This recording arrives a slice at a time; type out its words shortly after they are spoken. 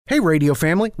Hey radio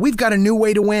family, we've got a new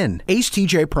way to win. Ace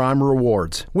TJ Prime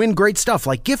Rewards. Win great stuff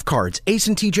like gift cards, Ace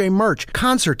and TJ merch,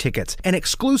 concert tickets, and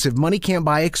exclusive money can't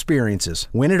buy experiences.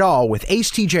 Win it all with Ace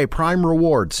TJ Prime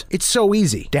Rewards. It's so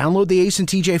easy. Download the Ace and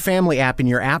TJ Family app in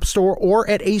your app store or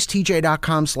at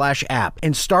acetj.com/app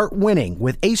and start winning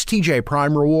with Ace TJ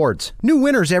Prime Rewards. New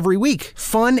winners every week.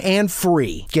 Fun and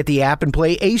free. Get the app and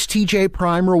play Ace TJ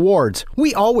Prime Rewards.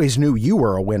 We always knew you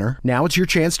were a winner. Now it's your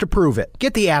chance to prove it.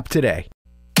 Get the app today.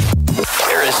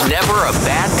 There is never a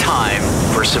bad time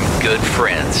for some good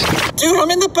friends. Dude, I'm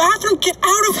in the bathroom. Get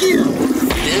out of here.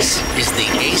 This is the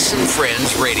Ace and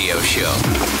Friends radio show.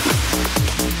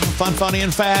 Fun, funny,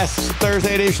 and fast.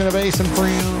 Thursday edition of Ace and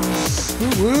Friends.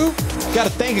 Woo-woo. Got to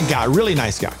thank a guy, really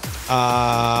nice guy.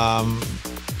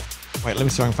 Wait, let me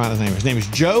see if I can find his name. His name is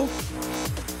Joe,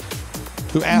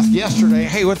 who asked yesterday,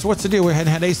 hey, what's the deal? We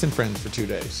hadn't had Ace and Friends for 2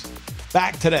 days.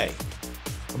 Back today.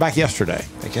 We're back yesterday.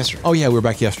 Back yesterday. Oh, yeah, we were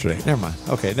back yesterday. Never mind.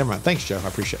 Okay, never mind. Thanks, Joe. I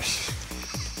appreciate it.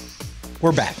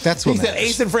 We're back. That's what he said.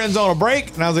 Ace and Friends on a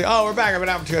break, and I was like, "Oh, we're back. I've been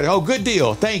out for 2 days. Oh, good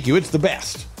deal. Thank you. It's the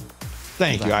best.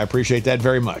 Thank you. I appreciate that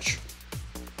very much.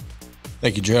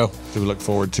 Thank you, Joe. So we look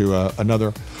forward to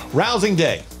another rousing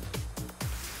day.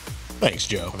 Thanks,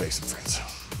 Joe. Of Ace and Friends.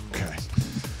 Okay.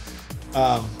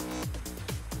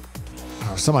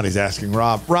 Somebody's asking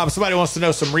Rob. Rob, somebody wants to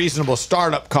know some reasonable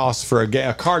startup costs for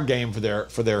a card game for their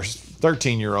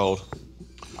 13-year-old.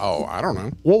 Oh, I don't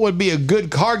know. What would be a good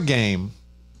card game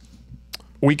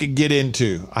we could get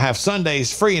into? I have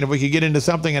Sundays free, and if we could get into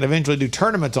something and eventually do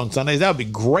tournaments on Sundays, that would be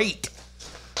great.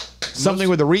 Something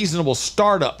with a reasonable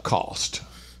startup cost.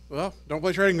 Well, don't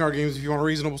play trading card games if you want a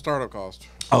reasonable startup cost.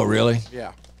 Oh, really?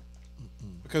 Yeah.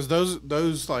 Because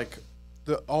those like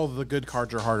all the good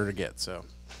cards are harder to get. So.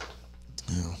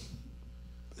 Yeah.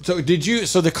 So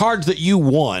the cards that you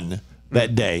won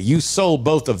that day, you sold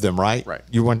both of them, right? Right.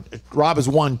 You won. Rob has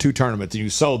won 2 tournaments, and you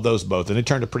sold those both, and it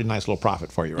turned a pretty nice little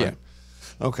profit for you, right?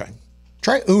 Yeah. Okay.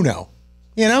 Try Uno.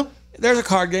 You know, there's a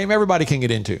card game everybody can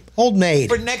get into. Old Maid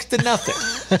for next to nothing.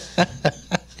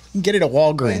 Get it at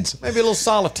Walgreens. Maybe a little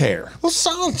solitaire. A little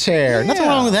solitaire. Yeah. Nothing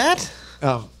wrong with that.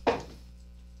 Have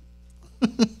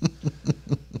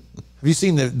you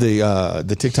seen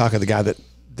the TikTok of the guy that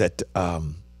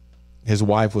his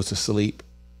wife was asleep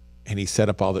and he set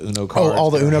up all the Uno cards? Oh,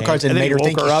 all the Uno cards and made her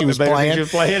think she was playing. I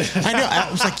know. I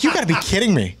was like, you got to be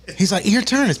kidding me. He's like, your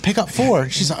turn. It's pick up 4.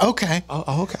 She's like, okay.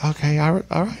 Oh, okay. All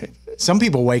right. Some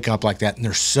people wake up like that and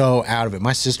they're so out of it.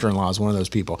 My sister-in-law is one of those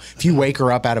people. If you wake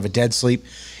her up out of a dead sleep,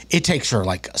 it takes her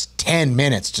like 10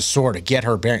 minutes to sort of get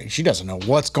her bearing. She doesn't know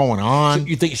what's going on. So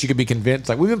you think she could be convinced?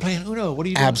 Like, we've been playing Uno. What are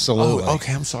you doing? Absolutely. Oh,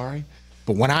 okay, I'm sorry.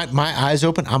 But when my eyes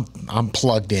open, I'm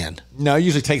plugged in. No, it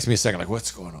usually takes me a second. Like, what's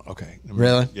going on? Okay.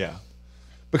 Really? Yeah.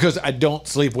 Because I don't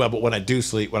sleep well, but when I do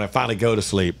sleep, when I finally go to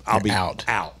sleep, I'll be out.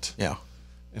 Yeah.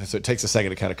 And so it takes a second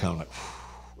to kind of come like,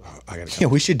 I gotta come. Yeah,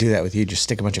 we should do that with you. Just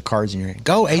stick a bunch of cards in your hand.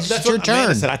 Go, Ace, it's your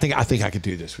turn. Said, I think I could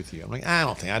do this with you. I'm like, I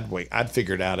don't think I'd wait. I'd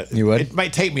figure it out. You would? It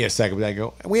might take me a second, but I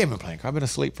go, we haven't been playing. I've been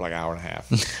asleep for like an hour and a half.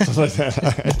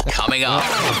 Coming up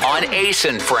on Ace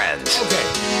and Friends. Okay.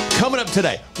 Coming up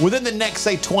today, within the next,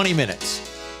 say, 20 minutes,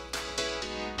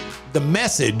 the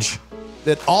message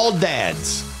that all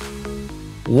dads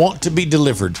want to be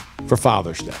delivered for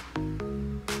Father's Day.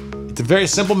 It's a very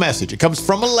simple message. It comes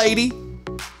from a lady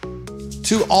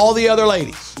to all the other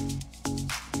ladies,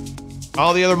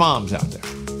 all the other moms out there.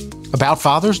 About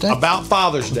Father's Day? About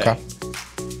Father's Day. Okay.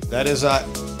 That is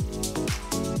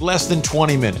less than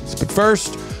 20 minutes. But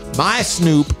first, my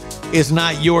Snoop is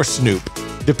not your Snoop,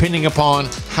 depending upon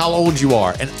how old you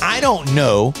are. And I don't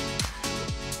know,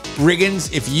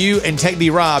 Riggins, if you and Tech D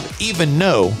Rob even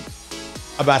know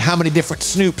about how many different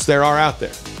Snoops there are out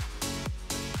there.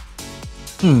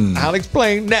 I'll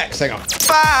explain next. Hang on.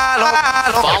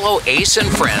 Follow Ace and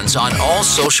Friends on all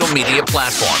social media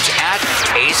platforms at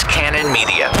Ace Cannon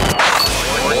Media.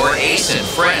 More Ace and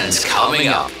Friends coming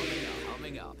up.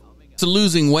 To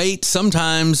losing weight,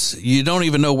 sometimes you don't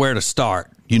even know where to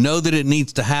start. You know that it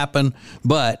needs to happen,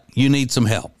 but you need some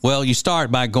help. Well, you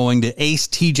start by going to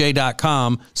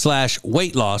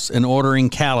acetj.com/weight loss and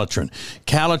ordering Calitrin.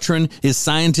 Calitrin is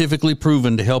scientifically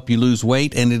proven to help you lose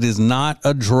weight, and it is not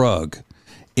a drug.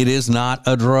 It is not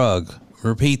a drug.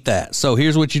 Repeat that. So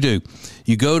here's what you do.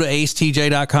 You go to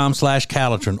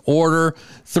acetj.com/Calitrin, order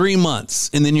 3 months,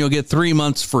 and then you'll get 3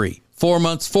 months free. 4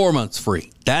 months, 4 months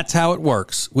free. That's how it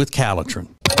works with Calitrin.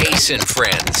 Ace and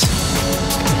Friends.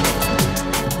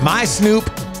 My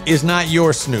Snoop is not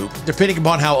your Snoop, depending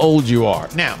upon how old you are.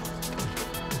 Now,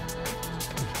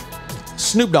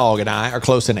 Snoop Dogg and I are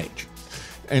close in age.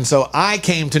 And so I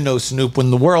came to know Snoop when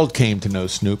the world came to know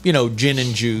Snoop. You know, gin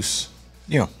and juice.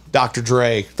 Yeah. Dr.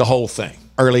 Dre, the whole thing.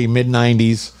 Early,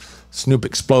 mid-90s, Snoop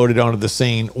exploded onto the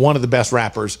scene. One of the best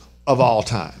rappers of all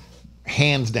time,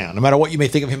 hands down, no matter what you may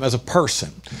think of him as a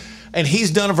person. And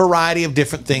he's done a variety of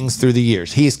different things through the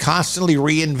years. He's constantly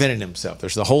reinvented himself.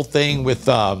 There's the whole thing with,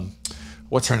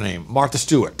 what's her name? Martha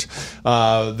Stewart.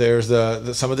 There's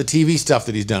some of the TV stuff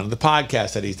that he's done, the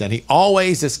podcast that he's done. He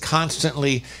always is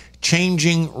constantly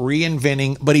changing,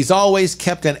 reinventing, but he's always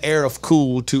kept an air of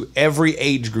cool to every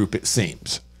age group, it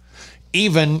seems.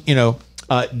 Even,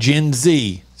 Gen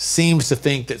Z seems to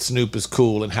think that Snoop is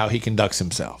cool and how he conducts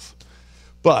himself.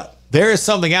 But there is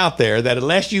something out there that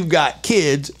unless you've got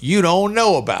kids, you don't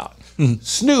know about.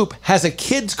 Snoop has a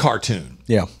kids cartoon.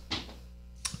 Yeah.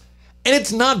 And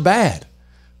it's not bad.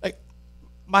 Like,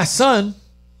 my son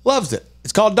loves it.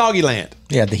 It's called Doggyland.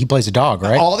 Yeah, he plays a dog,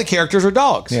 right? All the characters are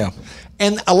dogs. Yeah.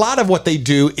 And a lot of what they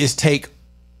do is take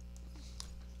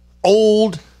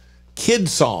old kid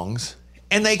songs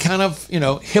and they kind of,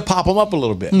 hip hop them up a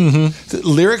little bit. The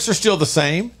lyrics are still the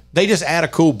same. They just add a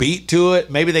cool beat to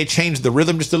it. Maybe they change the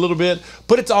rhythm just a little bit,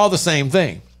 but it's all the same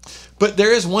thing. But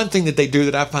there is one thing that they do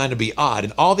that I find to be odd.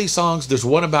 In all these songs, there's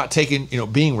one about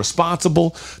being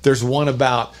responsible. There's one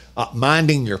about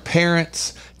minding your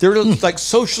parents. They're like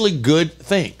socially good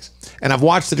things. And I've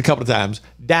watched it a couple of times.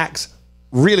 Dax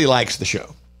really likes the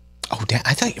show. Oh,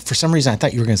 I thought for some reason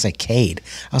you were going to say Cade.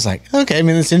 I was like, okay, I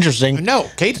mean, that's interesting. No,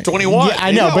 Cade's 21. Yeah,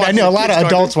 I know, but I know a lot of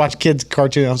adults watch kids'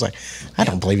 cartoons. I was like, I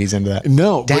don't believe he's into that.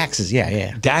 No. Dax is,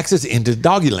 yeah. Dax is into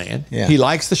Doggyland. Yeah. He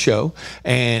likes the show,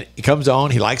 and he comes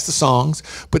on. He likes the songs,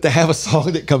 but they have a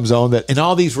song that comes on that in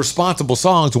all these responsible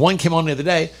songs, one came on the other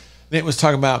day, and it was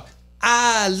talking about,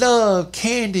 I love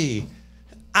candy.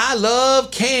 I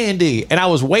love candy. And I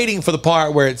was waiting for the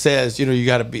part where it says, you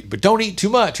got to be, but don't eat too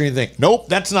much or anything. Nope,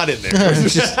 that's not in there.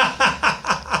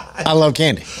 I love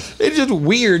candy. It's just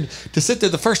weird to sit there.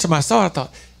 The first time I saw it, I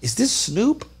thought, is this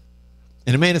Snoop?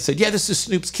 And Amanda said, yeah, this is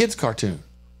Snoop's kids cartoon.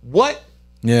 What?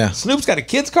 Yeah. Snoop's got a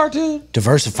kids cartoon?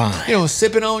 Diversifying.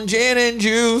 Sipping on gin and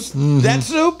juice. That's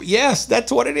Snoop? Yes,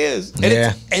 that's what it is.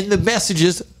 And, and the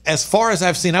messages, as far as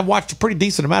I've seen, I've watched a pretty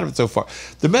decent amount of it so far.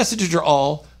 The messages are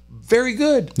all very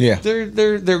good. Yeah.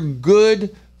 They're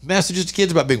good messages to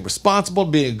kids about being responsible,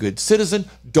 being a good citizen.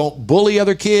 Don't bully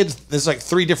other kids. There's like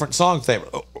 3 different songs there.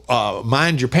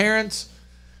 Mind your parents.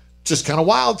 Just kind of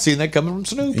wild seeing that coming from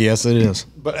Snoop. Yes, it is.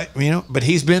 But but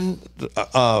he's been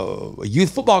a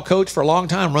youth football coach for a long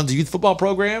time. Runs a youth football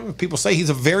program. People say he's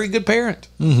a very good parent.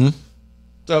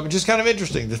 So just kind of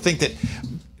interesting to think that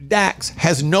Dax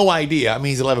has no idea. I mean,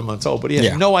 he's 11 months old, but he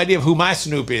has no idea of who my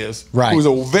Snoop is. Right. Who's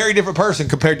a very different person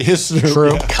compared to his Snoop.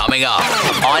 True. Coming up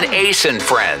on Ace and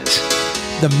Friends.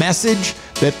 The message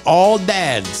that all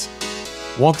dads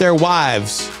want their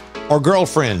wives or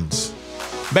girlfriends,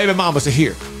 baby mamas, to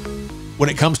hear when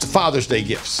it comes to Father's Day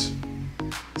gifts.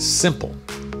 Simple,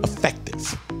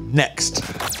 effective. Next.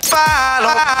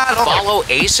 Follow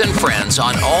Ace and Friends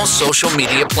on all social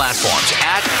media platforms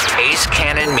at Ace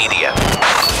Cannon Media.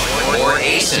 More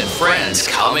Ace and Friends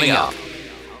coming up.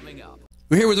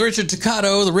 We're here with Richard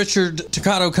Toccato, the Richard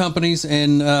Toccato Companies.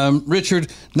 And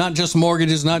Richard, not just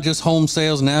mortgages, not just home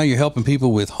sales. Now you're helping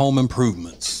people with home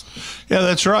improvements. Yeah,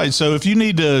 that's right. So if you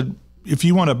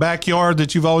want a backyard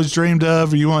that you've always dreamed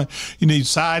of, or you need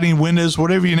siding, windows,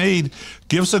 whatever you need,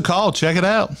 give us a call. Check it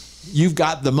out. You've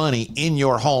got the money in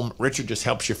your home. Richard just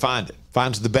helps you find it.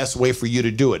 Finds the best way for you to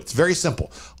do it. It's very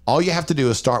simple. All you have to do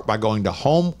is start by going to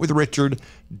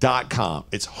homewithrichard.com.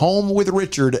 It's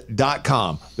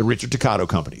homewithrichard.com, the Richard Toccato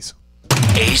Companies.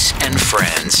 Ace and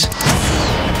Friends.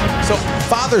 So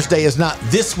Father's Day is not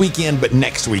this weekend, but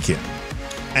next weekend.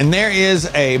 And there is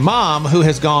a mom who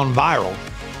has gone viral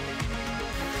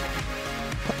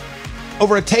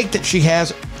over a take that she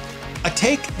has, a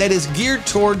take that is geared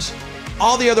towards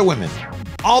all the other women,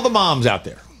 all the moms out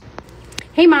there.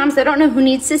 Hey moms, I don't know who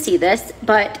needs to see this,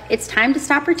 but it's time to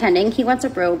stop pretending he wants a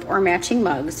robe or matching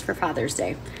mugs for Father's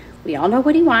Day. We all know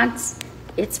what he wants.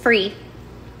 It's free.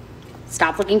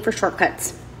 Stop looking for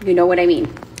shortcuts. You know what I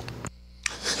mean.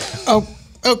 Oh,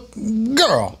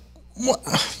 girl.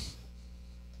 What?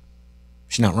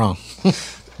 She's not wrong.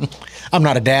 I'm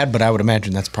not a dad, but I would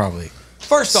imagine that's probably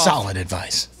solid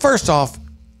advice. First off,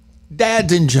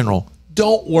 dads in general,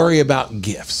 don't worry about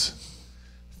gifts.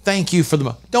 Thank you for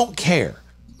the don't care.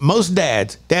 Most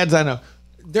dads I know,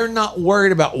 they're not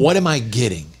worried about what am I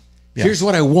getting. Yeah. Here's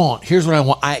what I want. Here's what I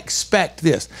want. I expect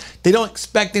this. They don't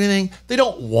expect anything. They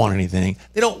don't want anything.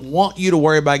 They don't want you to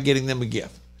worry about getting them a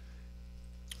gift.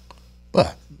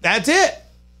 But that's it.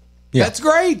 Yeah. That's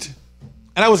great.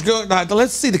 And I was going,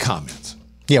 let's see the comments.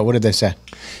 Yeah, what did they say?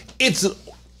 It's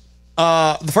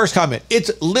the first comment.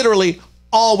 It's literally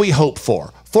all we hope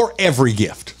for. for every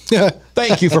gift.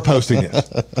 Thank you for posting this.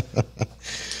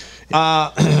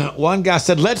 One guy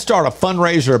said, let's start a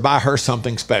fundraiser to buy her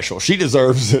something special. She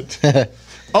deserves it.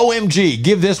 OMG,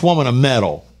 give this woman a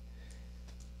medal.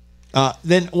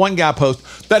 Then one guy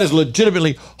posts, that is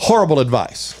legitimately horrible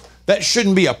advice. That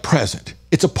shouldn't be a present.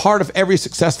 It's a part of every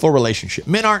successful relationship.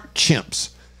 Men aren't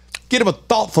chimps. Get him a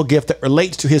thoughtful gift that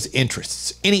relates to his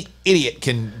interests. Any idiot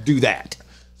can do that,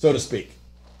 so to speak.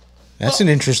 That's an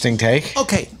interesting take.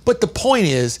 Okay, but the point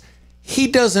is, he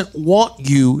doesn't want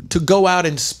you to go out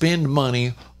and spend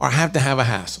money or have to have a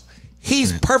hassle.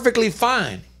 He's perfectly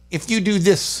fine if you do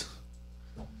this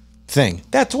thing.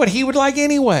 That's what he would like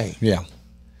anyway. Yeah.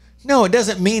 No, it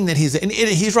doesn't mean that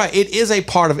he's right. It is a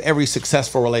part of every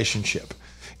successful relationship.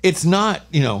 It's not,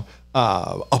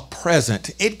 a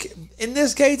present. In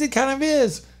this case, it kind of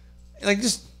is. Like,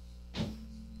 just,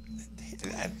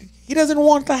 he doesn't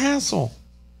want the hassle.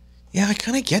 Yeah, I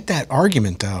kind of get that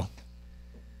argument, though.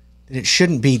 That it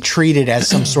shouldn't be treated as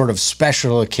some sort of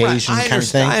special occasion kind of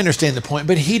thing. I understand the point,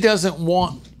 but he doesn't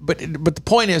want, but the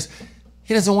point is,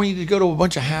 he doesn't want you to go to a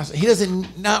bunch of hassle. He's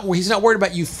not worried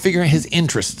about you figuring his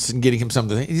interests and getting him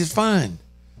something. He's fine.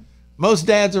 Most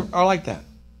dads are like that.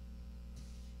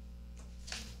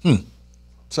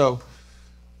 So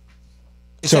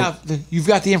now, you've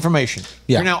got the information.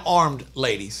 Yeah. You're now armed,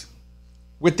 ladies,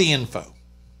 with the info.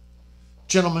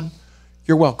 Gentlemen,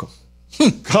 you're welcome.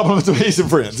 Compliments of Ace and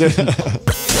Friends. This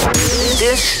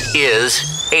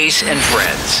is Ace and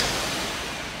Friends.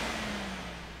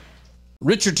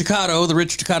 Richard Toccato, the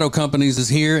Richard Toccato Companies is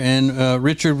here, and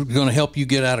Richard is going to help you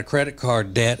get out of credit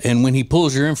card debt. And when he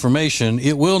pulls your information,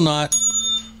 it will not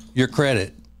your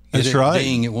credit. That's right.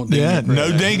 Ding, it won't ding yeah, your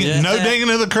credit. no dinging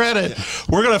of the credit. Yeah.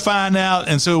 We're going to find out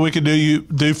and see what we can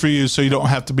do for you so you don't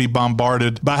have to be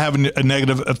bombarded by having a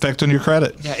negative effect on your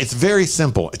credit. Yeah, it's very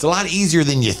simple. It's a lot easier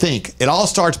than you think. It all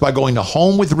starts by going to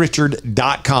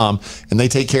homewithrichard.com, and they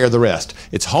take care of the rest.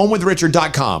 It's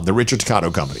homewithrichard.com, the Richard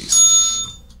Toccato Companies.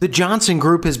 The Johnson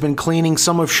Group has been cleaning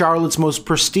some of Charlotte's most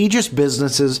prestigious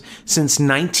businesses since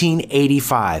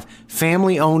 1985.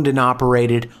 Family owned and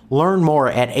operated. Learn more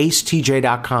at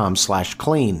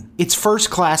acetj.com/clean. It's first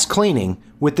class cleaning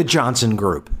with the Johnson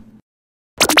Group.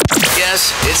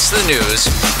 Yes, it's the news,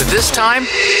 but this time,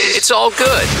 it's all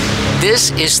good. This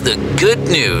is the good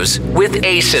news with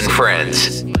Ace and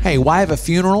Friends. Hey, why have a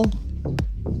funeral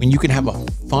when you can have a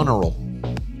funeral?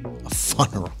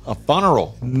 A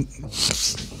funeral.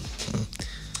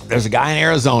 There's a guy in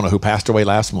Arizona who passed away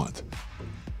last month.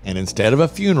 And instead of a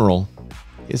funeral,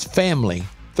 his family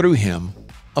threw him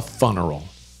a funeral.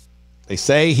 They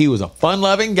say he was a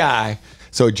fun-loving guy,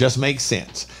 so it just makes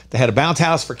sense. They had a bounce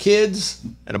house for kids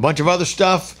and a bunch of other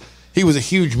stuff. He was a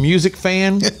huge music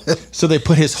fan, so they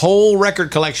put his whole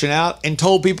record collection out and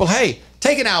told people, hey,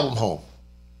 take an album home.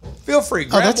 Feel free.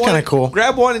 Oh, that's kind of cool.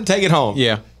 Grab one and take it home.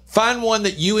 Yeah. Find one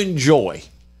that you enjoy.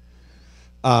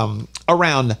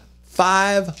 Around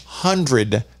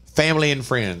 500 family and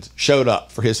friends showed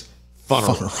up for his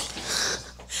funeral.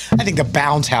 I think the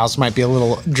bounce house might be a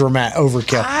little dramatic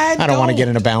overkill. I don't want to get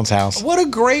in a bounce house. What a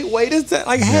great way to say,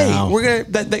 like, hey, we're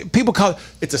gonna. People call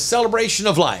it's a celebration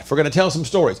of life. We're gonna tell some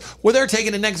stories. Well, they're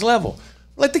taking the next level.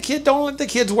 Don't let the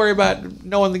kids worry about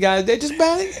knowing the guy. They just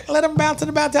let them bounce in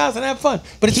the bounce house and have fun.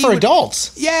 But it's for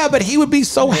adults. Yeah, but he would be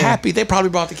so happy. They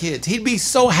probably brought the kids. He'd be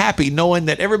so happy knowing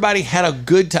that everybody had a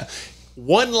good time.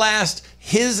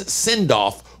 His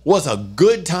send-off was a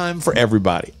good time for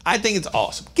everybody. I think it's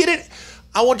awesome. Get it.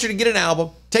 I want you to get an album,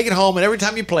 take it home, and every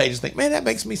time you play, just think, man, that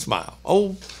makes me smile.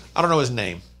 Oh, I don't know his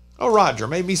name. Oh, Roger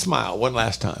made me smile one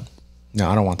last time. No,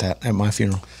 I don't want that at my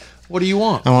funeral. What do you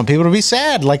want? I want people to be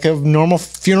sad, like a normal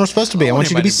funeral is supposed to be. I want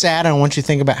you to be sad. I want you to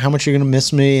think about how much you're going to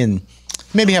miss me and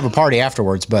maybe have a party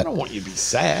afterwards. But I don't want you to be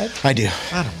sad. I do.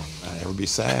 I don't want to ever be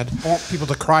sad. I want people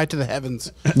to cry to the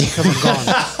heavens because I'm gone.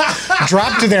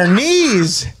 Drop to their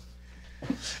knees.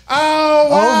 Oh,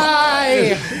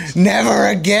 why? Never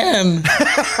again.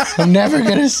 I'm never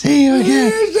going to see you again.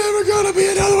 There's never going to be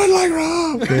another one like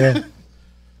Rob. Yeah.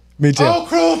 Me too. Oh,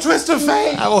 cruel twist of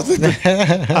fate. I want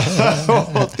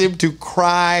them to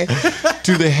cry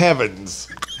to the heavens.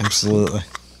 Absolutely.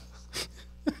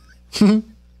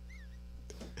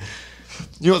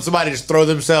 You want somebody to just throw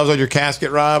themselves on your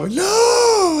casket, Rob?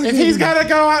 No! If he's got to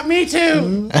go out, me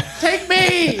too. Take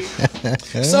me.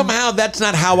 Somehow that's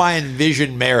not how I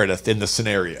envision Meredith in the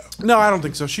scenario. No, I don't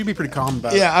think so. She'd be pretty calm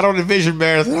about it. Yeah, I don't envision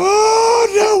Meredith.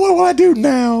 Oh, no, what will I do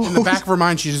now? In the back of her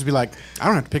mind, she'd just be like, I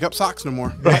don't have to pick up socks no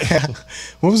more. Right.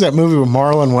 What was that movie with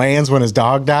Marlon Wayans when his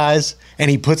dog dies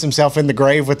and he puts himself in the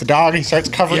grave with the dog and he starts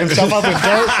covering himself up in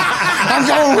dirt? I'm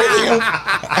going with you.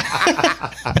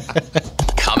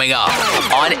 coming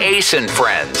up on Ace and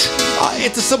Friends.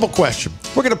 It's a simple question.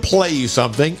 We're going to play you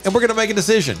something, and we're going to make a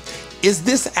decision. Is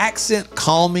this accent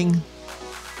calming?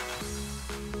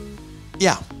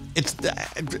 Yeah.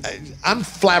 I'm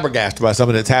flabbergasted by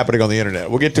something that's happening on the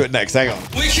internet. We'll get to it next. Hang on.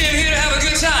 We came here to have a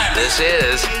good time. This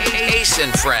is Ace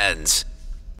and Friends.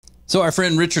 So our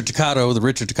friend Richard Toccato, the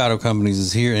Richard Toccato Companies,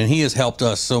 is here, and he has helped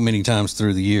us so many times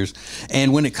through the years.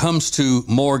 And when it comes to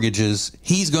mortgages,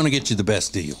 he's going to get you the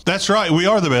best deal. That's right. We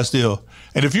are the best deal.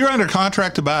 And if you're under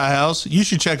contract to buy a house, you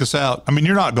should check us out. I mean,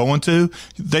 you're not going to.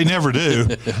 They never do.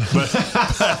 but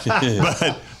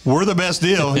we're the best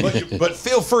deal. But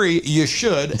feel free, you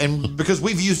should, and because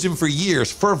we've used him for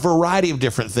years for a variety of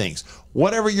different things.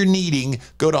 Whatever you're needing,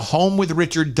 go to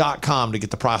homewithrichard.com to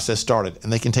get the process started,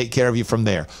 and they can take care of you from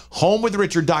there.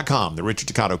 Homewithrichard.com, the Richard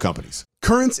Toccato Companies.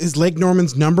 Currents is Lake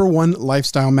Norman's #1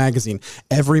 lifestyle magazine.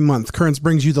 Every month, Currents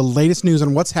brings you the latest news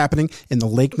on what's happening in the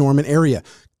Lake Norman area.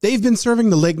 They've been serving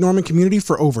the Lake Norman community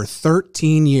for over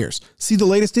 13 years. See the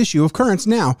latest issue of Currents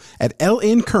now at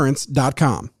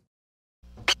lncurrents.com.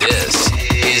 This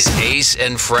is Ace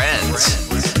and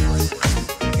Friends.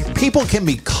 People can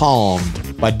be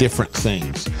calmed by different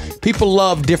things. People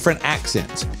love different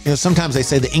accents. You know, sometimes they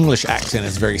say the English accent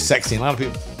is very sexy, and a lot of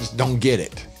people just don't get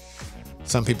it.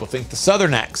 Some people think the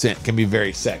Southern accent can be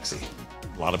very sexy.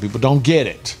 A lot of people don't get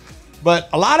it. But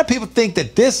a lot of people think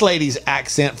that this lady's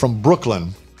accent from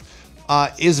Brooklyn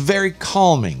is very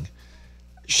calming.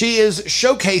 She is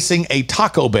showcasing a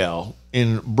Taco Bell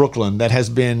in Brooklyn that has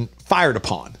been fired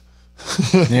upon.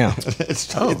 Yeah. It's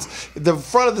the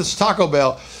front of this Taco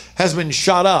Bell has been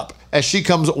shot up as she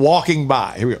comes walking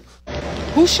by. Here we go.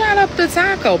 Who shot up the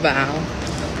Taco Bell?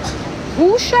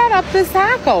 Who shot up the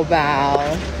Taco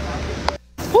Bell?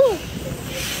 Who?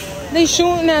 They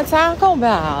shooting at Taco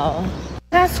Bell.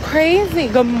 That's crazy.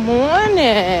 Good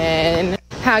morning.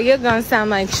 How you gonna sound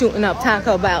like shooting up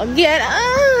Taco Bell? Get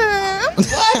up.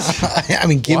 What? I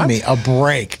mean, give me a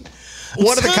break.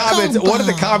 One of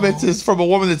the comments is from a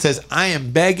woman that says, "I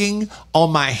am begging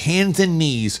on my hands and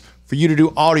knees for you to do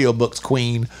audiobooks,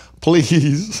 Queen.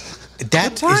 Please."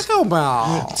 That Taco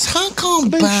Bell. Taco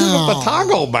They shoot up Bell. a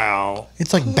Taco Bell.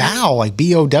 It's like bow, like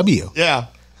B-O-W. Yeah.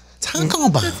 Taco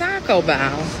Bell. The Taco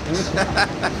Bell.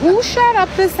 Who shot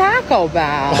up the Taco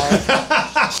Bell?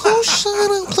 Who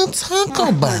shot up the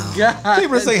Taco Bell?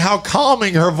 People are saying how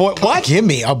calming her voice. What? Give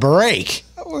me a break.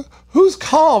 Who's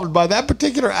calmed by that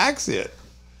particular accent?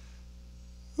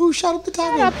 Who shot up the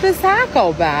Taco Shot up the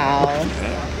Taco Bell.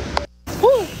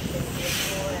 Who?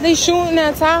 They shooting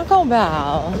at Taco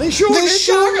Bell. They shooting They at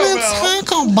shooting Taco at Bell.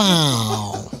 Taco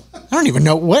Bell. I don't even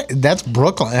know what. That's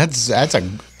Brooklyn.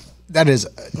 That is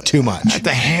too much. That's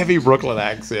a heavy Brooklyn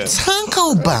accent.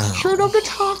 Taco Bell. Shoot up the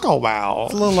Taco Bell.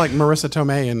 It's a little like Marissa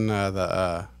Tomei and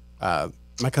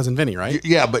My Cousin Vinny, right?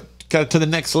 Yeah, but kind of to the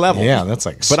next level. Yeah, that's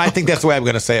like. But I think that's the way I'm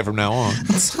going to say it from now on.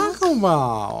 Taco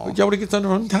Bell. Jody gets under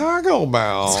on Taco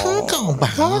Bell. Taco Bell.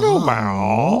 Taco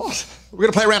Bell. We're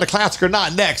going to play around a classic or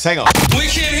not next. Hang on. We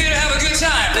came here to have a good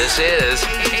time. This is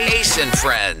Ace and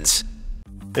Friends.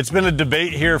 It's been a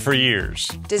debate here for years.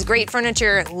 Does great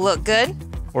furniture look good?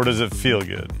 Or does it feel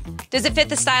good? Does it fit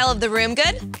the style of the room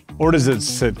good? Or does it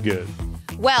sit good?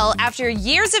 Well, after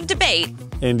years of debate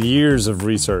And years of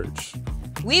research.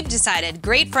 we've decided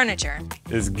great furniture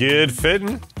Is good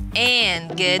fitting?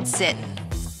 and good sitting.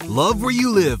 Love where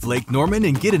you live, Lake Norman,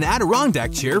 and get an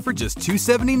Adirondack chair for just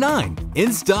 $279.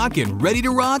 In stock and ready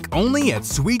to rock only at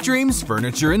Sweet Dreams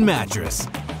Furniture and Mattress.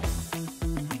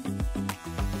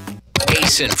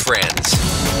 Ace and Friends.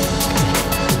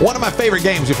 One of my favorite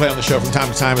games we play on the show from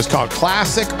time to time is called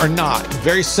Classic or Not.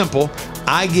 Very simple.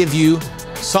 I give you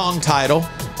song title,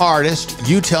 artist.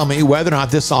 You tell me whether or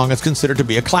not this song is considered to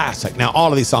be a classic. Now,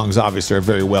 all of these songs obviously are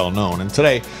very well known. And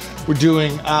today we're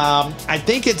doing, I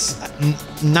think it's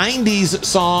 90s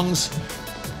songs,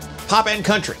 pop and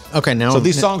country. Okay, now. So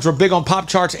these songs were big on pop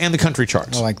charts and the country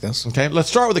charts. I like this. Okay, let's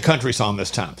start with the country song this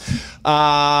time.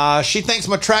 She Thinks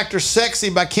My Tractor's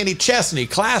Sexy by Kenny Chesney.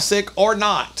 Classic or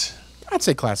not? I'd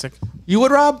say classic. You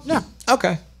would, Rob? Yeah.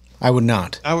 Okay. I would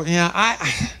not.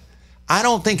 I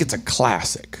don't think it's a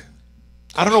classic.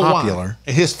 I don't know Popular.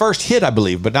 why. His first hit, I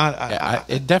believe, but not.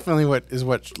 It definitely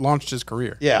what launched his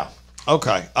career. Yeah.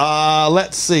 Okay.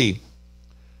 Let's see.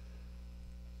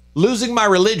 Losing My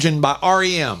Religion by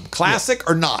REM. Classic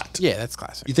or not? Yeah, that's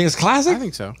classic. You think it's classic? I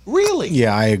think so. Really?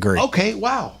 Yeah, I agree. Okay.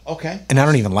 Wow. Okay. And I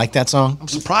don't even like that song. I'm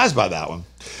surprised by that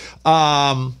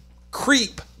one.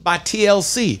 Creep by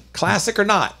TLC. Classic or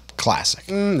not? Classic.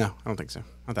 No, I don't think so.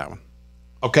 Not that one.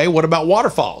 Okay, what about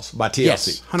Waterfalls by TLC?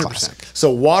 Yes, 100%.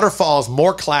 So Waterfalls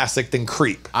more classic than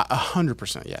Creep.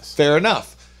 100%, yes. Fair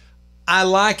enough. I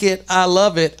like it. I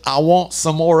love it. I want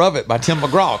some more of it by Tim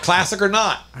McGraw. Classic or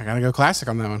not? I gotta go classic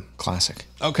on that one. Classic.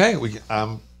 Okay.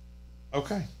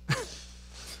 Okay.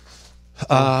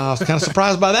 I was kind of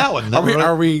surprised by that one.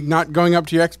 Are we not going up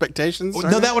to your expectations?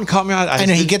 No, that one caught me. I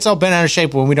know he gets all bent out of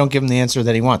shape when we don't give him the answer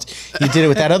that he wants. He did it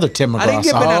with that other Tim McGraw I didn't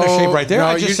get song. bent out of shape right there. No,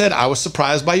 I just said I was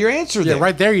surprised by your answer Yeah, there.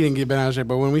 right there you didn't get bent out of shape.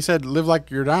 But when we said "Live Like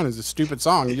You're Dying" is a stupid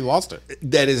song, you lost it.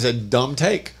 That is a dumb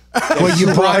take. Well, you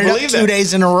brought it up 2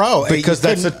 days in a row. Because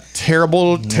that's a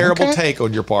terrible take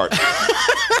on your part.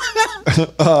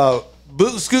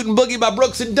 Boot Scootin' Boogie by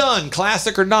Brooks and Dunn.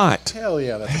 Classic or not? Hell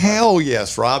yeah. That's Hell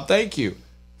yes, Rob. Thank you.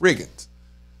 Riggins.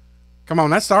 Come on,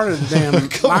 that started the damn line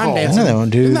I dancing. don't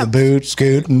do the boot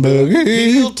scooting boogie.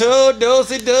 Heel toe,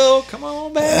 do-si-do. Come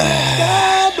on,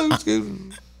 baby. Boot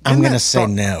scootin'. I'm going to say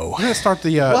no. Didn't that start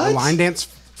the line dance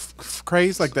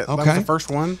craze? Like that, that was Okay. the first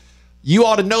one? You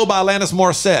Ought to Know by Alanis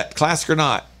Morissette. Classic or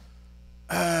not?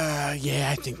 Yeah,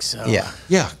 I think so. Yeah.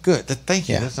 Yeah, good. Thank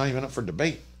you. Yeah. That's not even up for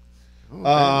debate.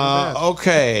 not bad.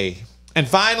 Okay. And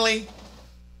finally,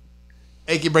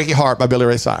 Achy Breaky Heart by Billy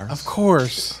Ray Cyrus. Of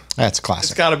course. That's It's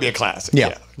classic. got to be a classic.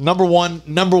 Yeah. Number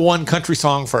one country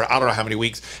song for I don't know how many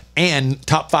weeks, and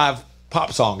top 5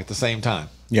 pop song at the same time.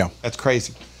 Yeah. That's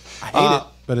crazy. I hate it,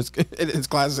 but it's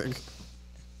classic.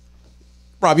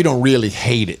 Rob, you don't really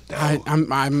hate it. Though. I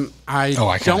I kinda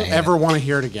don't hate ever want to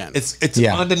hear it again. It's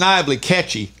Yeah. undeniably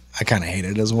catchy. I kind of hate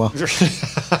it as well. I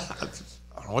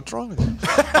don't know what's wrong with you.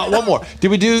 One more. Did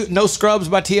we do No Scrubs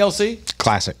by TLC?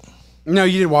 Classic. No,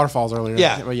 you did Waterfalls earlier.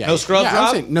 Yeah. Well, No Scrubs, Yeah, I Rob?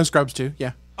 was saying No Scrubs too.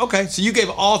 Yeah. Okay, so you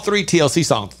gave all 3 TLC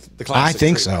songs the classic. I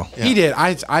think treatment. so. Yeah. He did.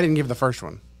 I didn't give the first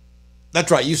one. That's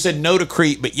right. You said no to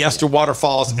Creep, but yes to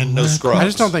Waterfalls and No Scrubs. I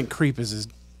just don't think Creep is as.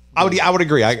 I would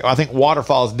agree. I think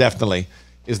Waterfalls definitely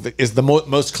is the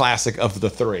most classic of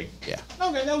the 3. Yeah.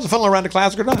 Okay, that was a fun little round of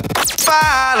classic or not.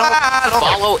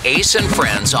 Follow Ace and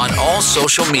Friends on all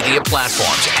social media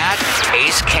platforms at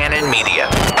Ace Cannon Media.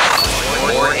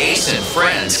 More Ace and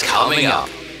Friends coming up.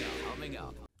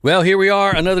 Well, here we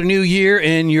are, another new year,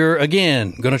 and you're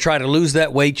again going to try to lose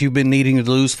that weight you've been needing to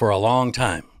lose for a long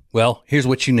time. Well, here's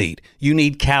what you need. You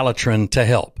need Calitrin to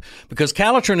help, because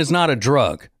Calitrin is not a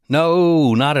drug.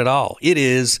 No, not at all. It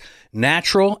is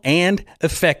natural and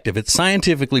effective. It's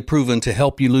scientifically proven to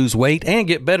help you lose weight and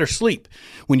get better sleep.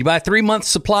 When you buy 3 months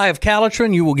supply of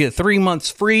Calitrin, you will get 3 months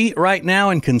free right now,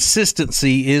 and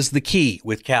consistency is the key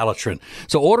with Calitrin.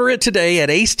 So order it today at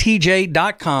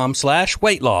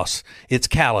acetj.com/weight loss. It's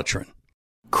Calitrin.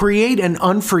 Create an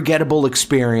unforgettable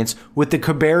experience with the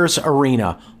Cabarrus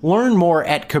Arena. Learn more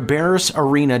at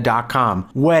cabarrusarena.com.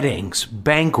 Weddings,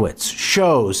 banquets,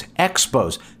 shows,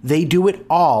 expos, they do it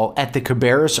all at the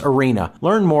Cabarrus Arena.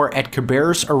 Learn more at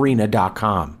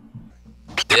cabarrusarena.com.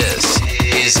 This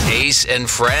is Ace and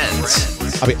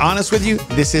Friends. I'll be honest with you,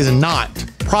 this is not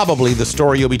probably the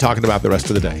story you'll be talking about the rest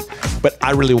of the day, but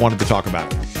I really wanted to talk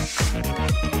about it.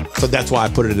 So that's why I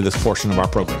put it into this portion of our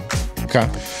program. Okay.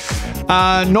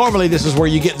 Normally, this is where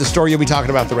you get the story you'll be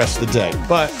talking about the rest of the day,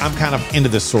 but I'm kind of into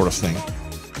this sort of thing.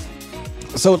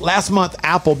 So last month,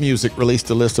 Apple Music released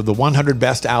a list of the 100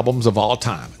 best albums of all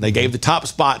time. They gave the top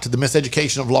spot to The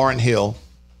Miseducation of Lauryn Hill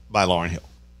by Lauryn Hill.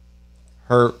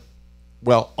 Her,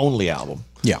 only album.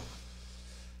 Yeah.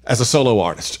 As a solo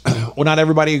artist. Well, not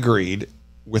everybody agreed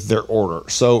with their order.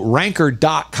 So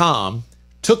Ranker.com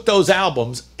took those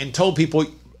albums and told people,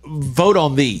 vote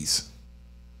on these.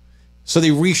 So they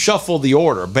reshuffled the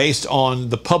order based on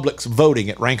the public's voting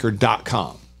at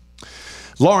Ranker.com.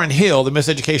 Lauryn Hill, The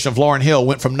Miseducation of Lauryn Hill,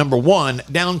 went from number 1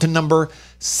 down to number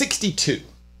 62.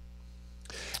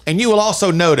 And you will also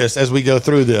notice as we go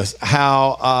through this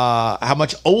how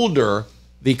much older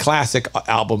the classic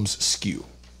albums skew.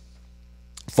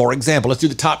 For example, let's do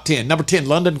the top 10. Number 10,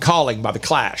 London Calling by The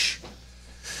Clash,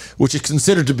 which is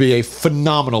considered to be a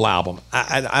phenomenal album.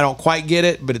 I don't quite get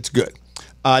it, but it's good.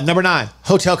 Number 9,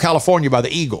 Hotel California by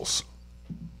the Eagles.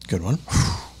 Good one.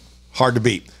 Hard to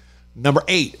beat. Number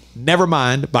 8,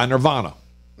 Nevermind by Nirvana.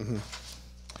 Mm-hmm.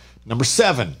 Number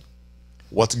 7,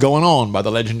 What's Going On by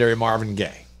the legendary Marvin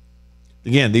Gaye.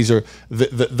 Again, these are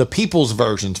the people's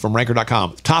versions from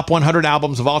Ranker.com. Top 100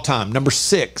 albums of all time. Number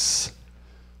 6,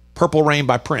 Purple Rain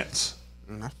by Prince.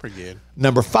 That's pretty good.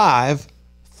 Number 5,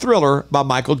 Thriller by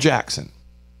Michael Jackson.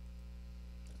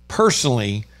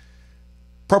 Personally,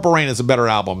 Purple Rain is a better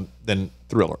album than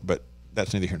Thriller, but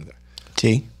that's neither here nor there.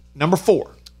 T. Number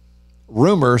 4,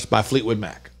 Rumors by Fleetwood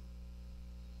Mac.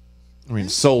 I mean,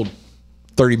 sold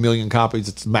 30 million copies.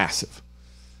 It's massive.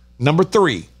 Number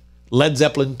 3, Led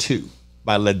Zeppelin 2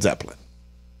 by Led Zeppelin.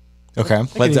 Okay.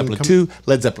 Led Zeppelin 2,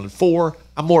 Led Zeppelin 4.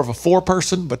 I'm more of a 4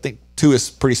 person, but I think 2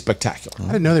 is pretty spectacular.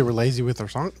 I didn't know they were lazy with their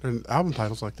album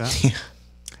titles like that.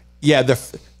 Yeah,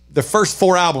 the first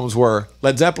 4 albums were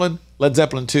Led Zeppelin, Led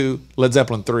Zeppelin 2, Led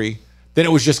Zeppelin 3. Then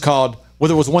it was just called, well,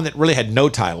 there was one that really had no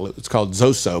title. It was called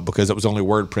Zoso because it was only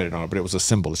word printed on it, but it was a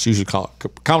symbol. It's usually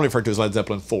commonly referred to as Led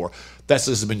Zeppelin 4. This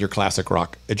has been your classic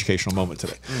rock educational moment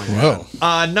today. Whoa.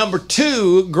 Number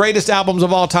 2, greatest albums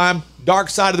of all time,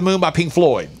 Dark Side of the Moon by Pink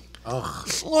Floyd.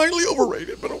 Slightly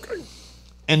overrated, but okay.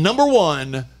 And number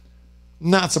 1,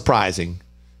 not surprising,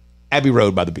 Abbey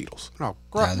Road by the Beatles. Oh,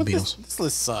 the Beatles. This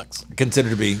list sucks. Considered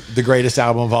to be the greatest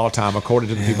album of all time, according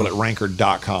to the people at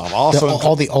Ranker.com. Also,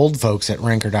 all the old folks at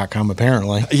Ranker.com,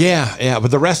 apparently. Yeah, but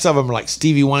the rest of them are like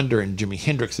Stevie Wonder and Jimi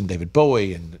Hendrix and David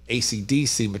Bowie and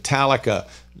AC/DC, Metallica.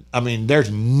 I mean, there's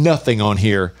nothing on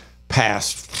here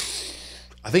past,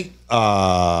 I think,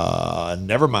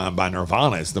 Nevermind by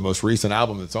Nirvana is the most recent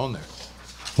album that's on there.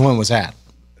 When was that?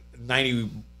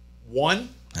 91?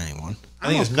 91. I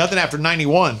think there's nothing after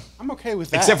 91. I'm okay with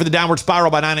that. Except for the Downward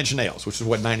Spiral by 9 Inch Nails, which is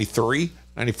what, 93,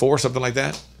 94, something like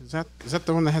that. Is that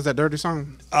the one that has that dirty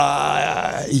song?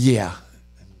 Yeah.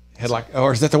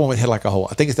 Or is that the one with Head Like a Hole?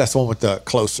 I think that's the one with the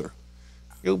Closer.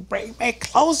 You bring me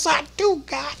closer to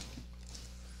God.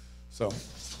 So,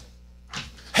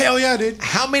 hell yeah, dude.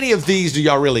 How many of these do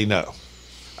y'all really know?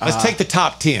 Let's take the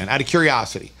top 10 out of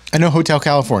curiosity. I know Hotel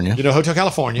California. You know Hotel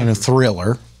California. I know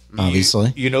Thriller,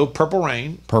 obviously. You know Purple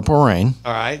Rain. Purple Rain.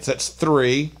 All right, so that's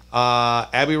 3.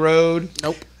 Abbey Road.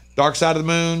 Nope. Dark Side of the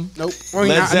Moon. Nope.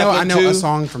 I know a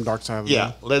song from Dark Side of the Moon.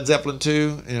 Yeah, Led Zeppelin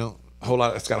 2. You know,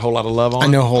 it's got a whole lot of love on it. I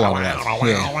know a whole lot of love.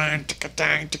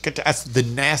 That's the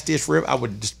nastiest riff. I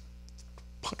would just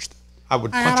punch a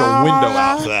window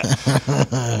out for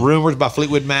that. Rumors by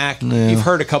Fleetwood Mac. Yeah. You've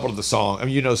heard a couple of the songs. I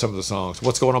mean, you know some of the songs.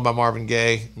 What's Going On by Marvin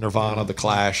Gaye, Nirvana, The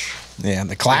Clash. Yeah,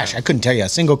 The Clash. I couldn't tell you a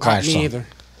single Clash Me song. either.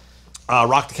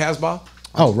 Rock the Casbah.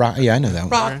 Oh, right. Yeah, I know that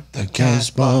one. Rock the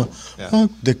Casbah. Yeah.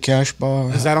 Rock the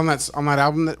Casbah. Is that on that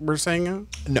album that we're saying?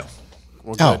 No.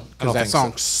 Well, Oh. good, because that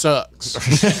song sucks.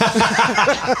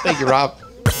 Thank you, Rob.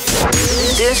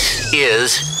 This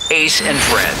is Ace and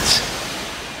Friends.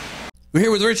 We're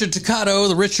here with Richard Toccato,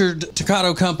 the Richard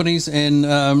Toccato Companies. And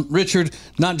Richard,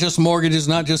 not just mortgages,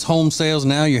 not just home sales.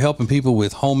 Now you're helping people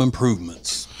with home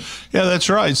improvements. Yeah, that's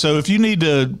right. So if you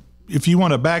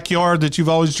want a backyard that you've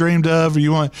always dreamed of, or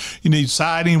you need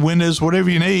siding, windows, whatever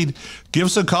you need, give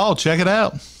us a call. Check it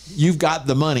out. You've got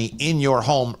the money in your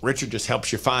home. Richard just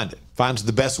helps you find it. Finds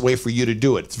the best way for you to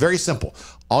do it. It's very simple.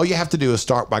 All you have to do is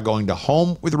start by going to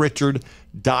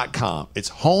homewithrichard.com. It's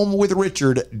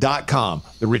homewithrichard.com,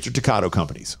 the Richard Toccato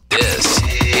Companies. This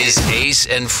is Ace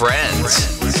and Friends.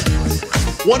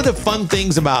 One of the fun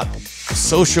things about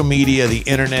social media, the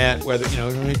internet, whether,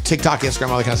 TikTok, Instagram,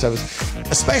 all that kind of stuff, is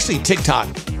especially TikTok,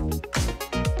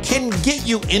 can get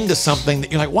you into something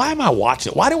that you're like, why am I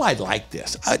watching it? Why do I like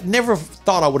this? I never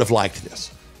thought I would have liked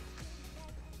this.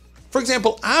 For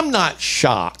example, I'm not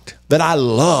shocked that I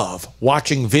love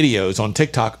watching videos on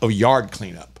TikTok of yard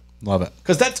cleanup. Love it.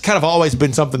 Because that's kind of always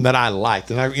been something that I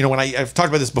liked. And I've talked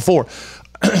about this before,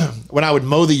 when I would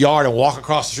mow the yard and walk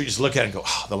across the street, just look at it and go,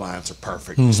 oh, the lines are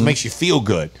perfect. It just makes you feel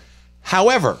good.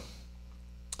 However,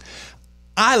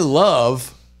 I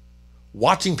love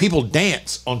watching people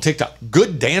dance on TikTok.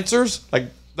 Good dancers, like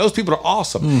those people are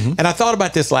awesome. And I thought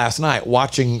about this last night,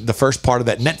 watching the first part of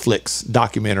that Netflix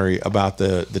documentary about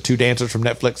the 2 dancers from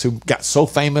Netflix who got so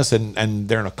famous and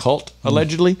they're in a cult,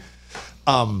 allegedly.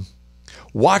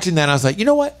 Watching that, I was like, you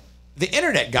know what? The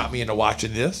internet got me into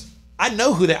watching this. I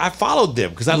know who I followed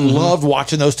them because I loved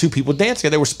watching those 2 people dance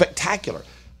together. They were spectacular.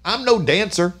 I'm no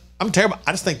dancer. I'm terrible.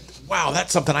 I just think, wow,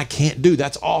 that's something I can't do.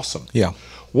 That's awesome. Yeah.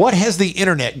 What has the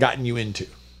internet gotten you into?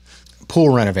 Pool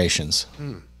renovations.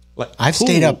 Like I've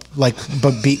stayed up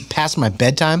past my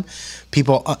bedtime.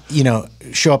 People,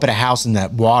 show up at a house and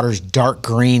that water's dark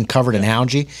green, covered in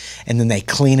algae, and then they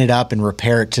clean it up and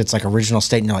repair it to its original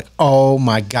state. And you're like, oh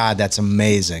my God, that's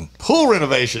amazing. Pool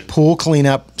renovation. Pool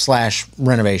cleanup /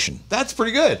 renovation. That's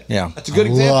pretty good. Yeah, that's a good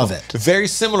example. Love it. Very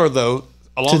similar though,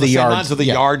 along the same lines of the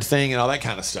yard thing and all that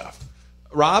kind of stuff.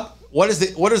 Rob, what is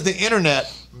the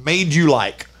internet made you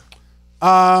like?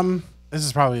 This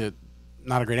is probably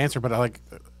not a great answer, but I like.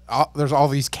 There's all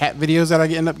these cat videos that I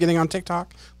end up getting on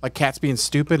TikTok, like cats being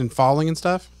stupid and falling and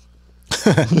stuff.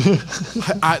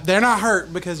 They're not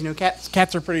hurt because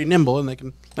cats are pretty nimble and they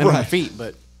can land on their feet,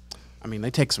 but I mean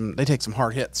they take some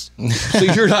hard hits. So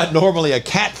you're not normally a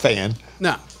cat fan,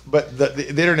 no. But the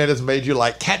internet has made you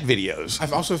like cat videos.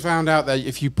 I've also found out that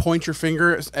if you point your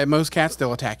finger at most cats,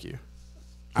 they'll attack you.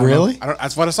 Really?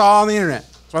 That's what I saw on the internet.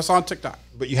 That's what I saw on TikTok.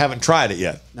 But you haven't tried it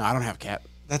yet. No, I don't have a cat.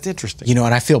 That's interesting.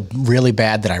 And I feel really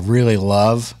bad that I really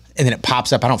love and then it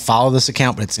pops up. I don't follow this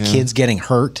account, but it's kids getting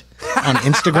hurt on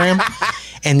Instagram.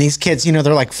 And these kids, you know,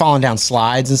 they're like falling down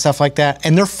slides and stuff like that,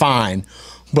 and they're fine.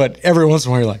 But every once in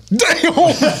a while, you're like,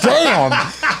 damn,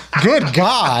 good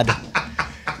God.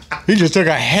 He just took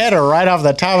a header right off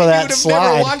the top of that slide. You'd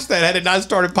have never watched that had it not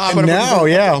started popping up. No,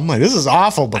 yeah. I'm like, this is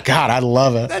awful, but God, I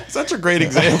love it. That's such a great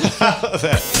example of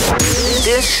that.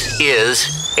 This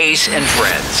is Ace and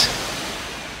Friends.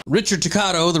 Richard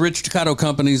Toccato, the Richard Toccato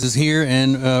Companies is here,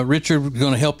 and Richard is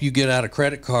going to help you get out of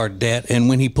credit card debt. And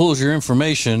when he pulls your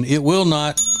information, it will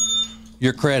not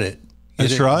your credit.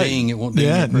 That's right. Ding, it won't ding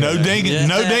yeah, your credit. no dinging,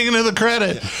 no dinging of the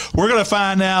credit. We're going to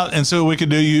find out and see what we can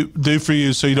do for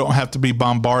you, so you don't have to be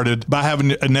bombarded by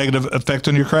having a negative effect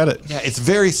on your credit. Yeah, it's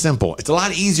very simple. It's a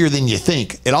lot easier than you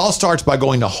think. It all starts by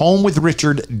going to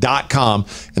homewithrichard.com,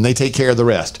 and they take care of the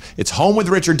rest. It's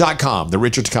homewithrichard.com, the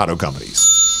Richard Toccato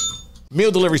Companies. Meal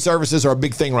delivery services are a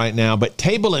big thing right now, but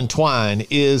Table and Twine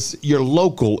is your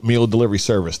local meal delivery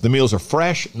service. The meals are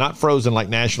fresh, not frozen like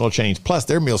national chains. Plus,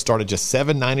 their meals start at just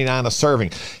 $7.99 a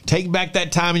serving. Take back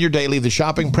that time in your day, leave the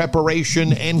shopping,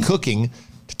 preparation, and cooking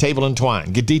to Table and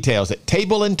Twine. Get details at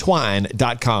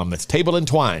tableandtwine.com. That's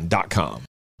tableandtwine.com.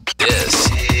 This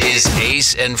is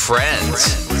Ace and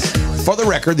Friends. For the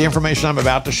record, the information I'm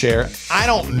about to share, I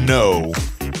don't know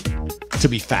to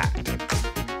be fact.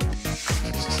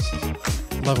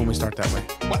 Love when we start that way.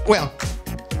 Well,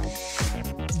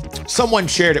 someone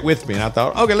shared it with me, and I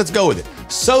thought, okay, let's go with it.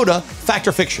 Soda, fact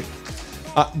or fiction?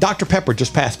 Dr. Pepper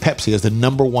just passed Pepsi as the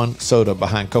 #1 soda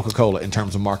behind Coca-Cola in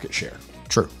terms of market share.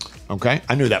 True. Okay,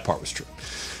 I knew that part was true.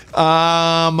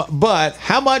 But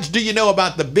how much do you know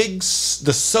about the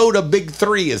soda big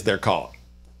three, as they're called?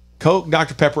 Coke,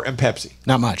 Dr. Pepper, and Pepsi.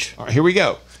 Not much. All right, here we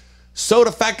go.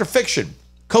 Soda, fact or fiction?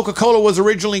 Coca-Cola was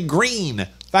originally green.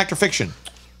 Fact or fiction?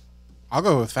 I'll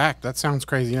go with fact. That sounds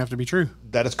crazy enough to be true.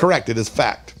 That is correct. It is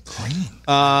fact.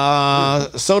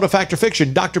 Soda, fact or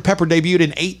fiction? Dr. Pepper debuted in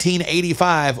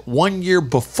 1885, 1 year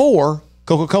before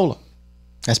Coca-Cola.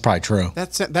 That's probably true.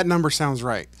 That number sounds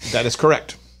right. That is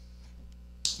correct.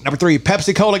 Number 3,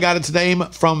 Pepsi-Cola got its name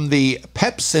from the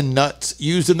pepsin nuts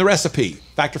used in the recipe.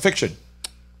 Fact or fiction?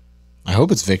 I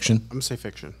hope it's fiction. I'm going to say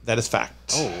fiction. That is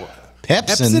fact. Oh,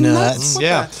 Pepsin nuts.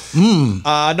 Yeah.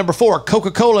 Number 4,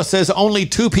 Coca-Cola says only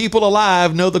 2 people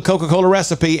alive know the Coca-Cola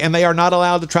recipe, and they are not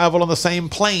allowed to travel on the same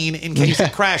plane in case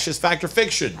it crashes. Fact or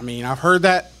fiction? I mean, I've heard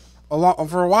that a lot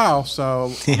for a while, so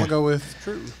I'm going to go with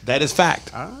true. That is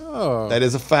fact. Oh. That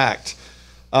is a fact.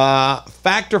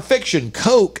 Fact or fiction?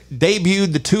 Coke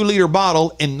debuted the 2-liter bottle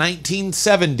in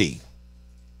 1970.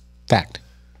 Fact.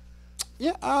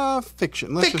 Yeah,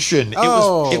 fiction. Fiction.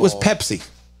 It was Pepsi.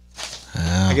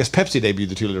 I guess Pepsi debuted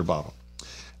the 2-liter bottle.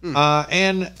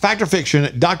 And fact or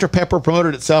fiction, Dr. Pepper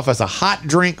promoted itself as a hot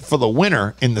drink for the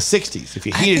winter in the 60s. If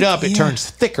you heat it up, it turns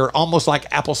thicker, almost like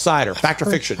apple cider. Fact or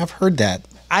fiction? I've heard that.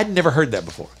 I'd never heard that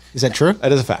before. Is that true?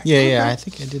 That is a fact. Yeah, I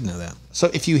think I did know that. So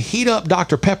if you heat up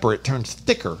Dr. Pepper, it turns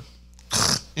thicker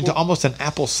into almost an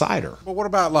apple cider. But what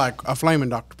about like a flaming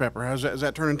Dr. Pepper? Does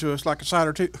that turn into like a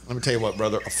cider too? Let me tell you what,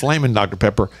 brother. A flaming Dr.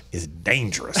 Pepper is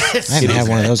dangerous. I haven't had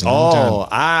one of those in a long time. Oh,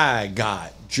 I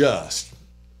got just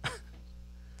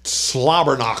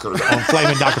slobber knockered on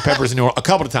flaming Dr. Peppers in New Orleans a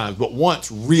couple of times, but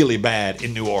once really bad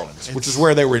in New Orleans, which is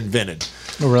where they were invented.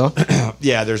 Oh, really?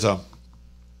 Yeah, there's a...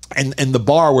 And the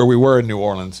bar where we were in New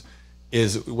Orleans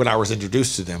is, when I was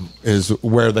introduced to them, is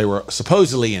where they were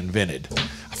supposedly invented.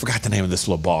 I forgot the name of this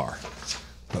little bar.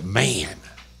 But man.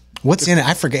 What's in it?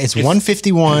 I forget. It's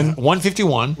 151.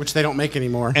 151. Which they don't make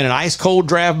anymore. And an ice cold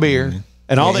draft beer. Mm-hmm.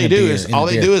 And all they do is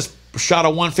a shot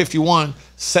of 151,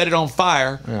 set it on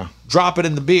fire, drop it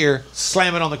in the beer,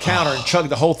 slam it on the counter, and chug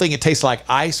the whole thing. It tastes like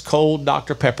ice cold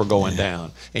Dr. Pepper going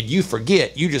down. And you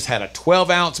forget you just had a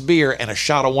 12-ounce beer and a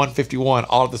shot of 151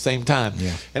 all at the same time.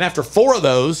 Yeah. And after 4 of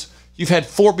those, you've had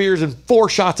 4 beers and 4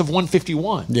 shots of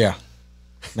 151. Yeah.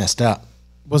 Messed up.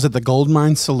 Was it the Gold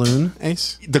Mine Saloon,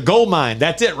 Ace? The Gold Mine.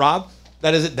 That's it, Rob.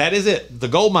 That is it. That is it. The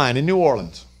Gold Mine in New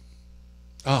Orleans.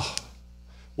 Oh.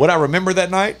 Would I remember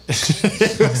that night?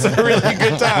 It was a really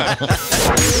good time.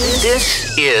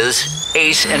 This is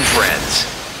Ace and Friends.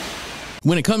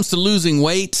 When it comes to losing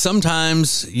weight,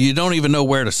 sometimes you don't even know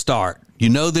where to start. You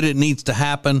know that it needs to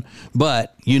happen,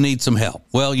 but you need some help.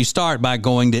 Well, you start by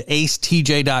going to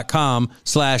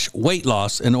acetj.com/weight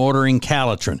loss and ordering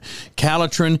Calitrin.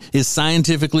 Calitrin is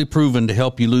scientifically proven to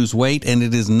help you lose weight, and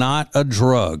it is not a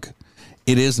drug.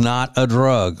 It is not a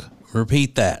drug.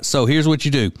 Repeat that. So here's what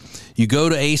you do. You go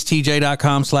to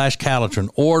acetj.com/Calitrin,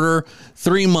 order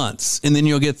 3 months, and then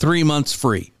you'll get 3 months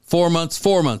free. 4 months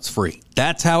free.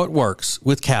 That's how it works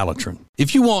with Calitrin.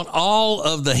 If you want all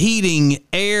of the heating,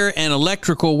 air, and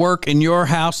electrical work in your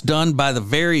house done by the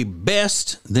very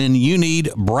best, then you need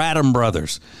Bradham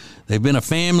Brothers. They've been a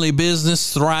family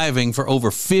business thriving for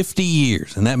over 50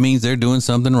 years, and that means they're doing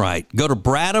something right. Go to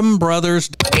Bradham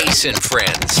Brothers. Ace and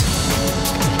Friends.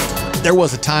 There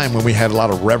was a time when we had a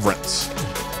lot of reverence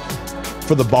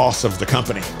for the boss of the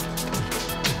company.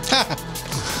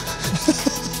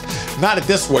 Not at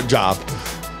this work job,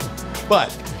 but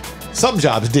some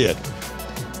jobs did.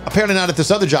 Apparently not at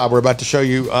this other job we're about to show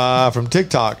you from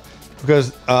TikTok,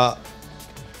 because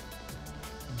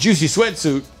Juicy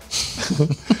Sweatsuit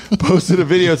posted a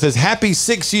video that says, "Happy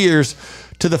 6 years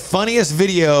to the funniest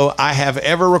video I have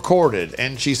ever recorded."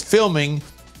 And she's filming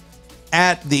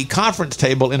at the conference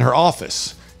table in her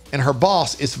office. And her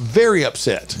boss is very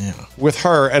upset with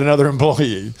her and another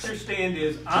employee. Understand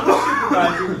is, I'm the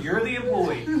supervisor, you're the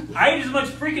employee. I eat as much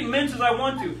freaking mince as I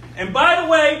want to. And by the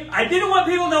way, I didn't want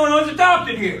people knowing I was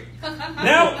adopted here.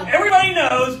 Now, everybody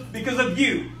knows because of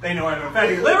you. They know I have a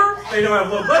fatty liver, they know I have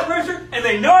low blood pressure, and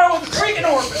they know I was a freaking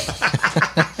orphan.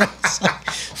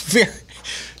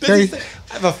 I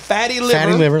have a fatty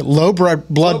liver. Low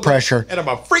blood pressure. And I'm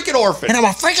a freaking orphan.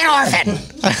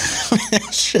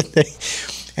 Should they?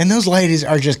 And those ladies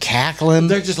are just cackling.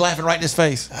 They're just laughing right in his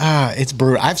face. It's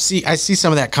brutal. I see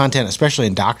some of that content, especially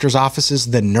in doctors' offices.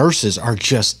 The nurses are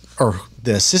or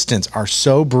the assistants are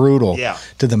so brutal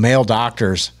to the male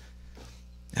doctors.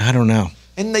 I don't know.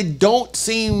 And there don't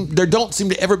seem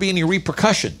to ever be any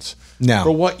repercussions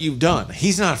for what you've done.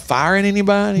 He's not firing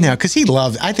anybody. No, because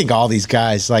I think all these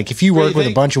guys, like if you work with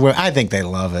a bunch of women, I think they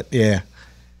love it. Yeah.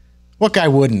 What guy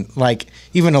wouldn't? Like,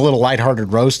 even a little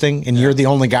lighthearted roasting, and you're the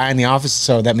only guy in the office,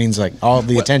 so that means, like, all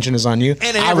the attention is on you.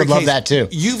 And I would love that, too.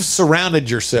 You've surrounded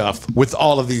yourself with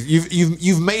all of these.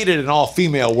 You've made it an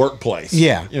all-female workplace.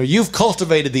 Yeah. You've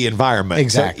cultivated the environment.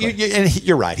 Exactly. So and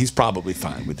you're right. He's probably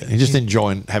fine with it. He's just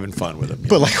enjoying having fun with him.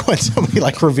 But, like, when somebody,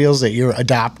 like, reveals that you're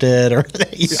adopted or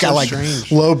that you've got, like,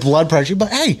 low blood pressure, but,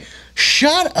 hey,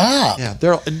 shut up. Yeah,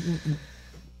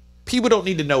 people don't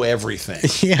need to know everything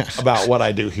about what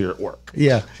I do here at work.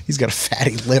 Yeah, he's got a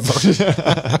fatty liver.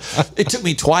 It took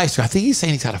me twice. I think he's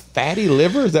saying he's got a fatty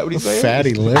liver. Is that what he's saying?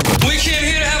 Fatty liver. We came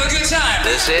here to have a good time.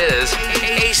 This is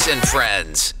Ace and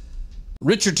Friends.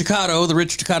 Richard Toccato, the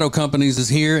Richard Toccato Companies is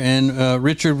here, and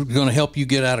Richard is going to help you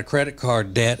get out of credit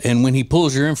card debt. And when he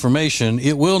pulls your information,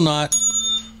 it will not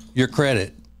your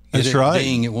credit. That's right.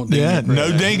 Ding, it won't ding your credit.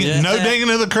 No dinging, no dinging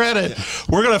of the credit.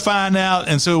 We're going to find out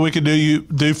and see what we can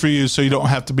do for you, so you don't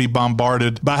have to be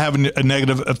bombarded by having a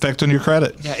negative effect on your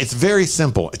credit. Yeah, it's very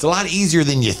simple. It's a lot easier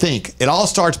than you think. It all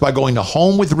starts by going to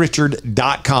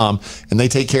homewithrichard.com, and they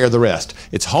take care of the rest.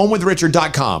 It's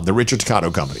homewithrichard.com, the Richard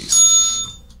Toccato Companies.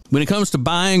 When it comes to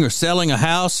buying or selling a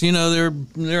house, there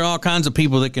are all kinds of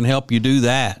people that can help you do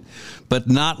that, but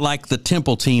not like the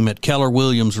Temple team at Keller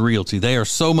Williams Realty. They are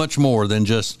so much more than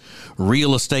just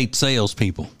real estate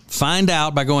salespeople. Find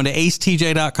out by going to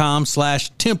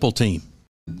acetj.com/Temple team.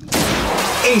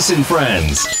 Ace and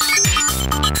Friends.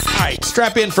 All right,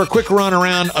 strap in for a quick run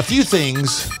around a few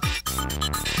things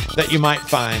that you might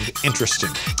find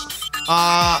interesting.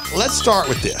 Let's start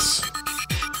with this.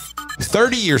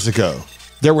 30 years ago,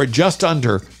 there were just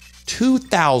under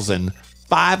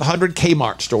 2,500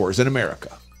 Kmart stores in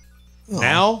America. Oh.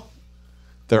 Now,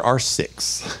 there are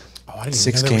 6. Oh, I didn't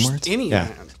 6 know there was Kmarts? any. Yeah.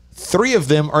 3 of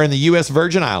them are in the U.S.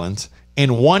 Virgin Islands,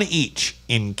 and 1 each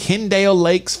in Kendale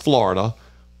Lakes, Florida,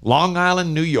 Long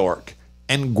Island, New York,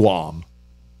 and Guam.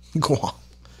 Guam.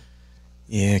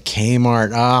 Yeah,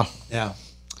 Kmart. Yeah.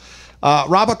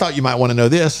 Rob, I thought you might want to know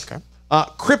this. Okay.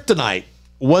 Kryptonite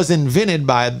was invented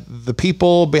by the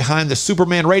people behind the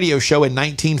Superman radio show in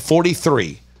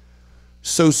 1943.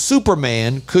 So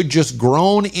Superman could just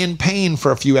groan in pain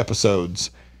for a few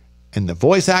episodes, and the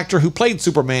voice actor who played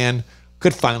Superman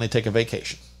could finally take a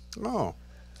vacation. Oh.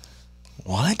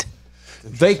 What?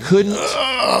 They couldn't.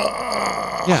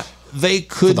 Yeah, they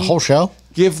could. For the whole show?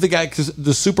 Give the guy, because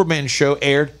the Superman show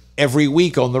aired every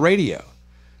week on the radio.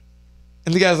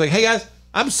 And the guy's like, hey guys,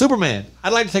 I'm Superman.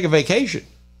 I'd like to take a vacation.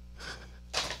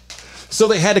 So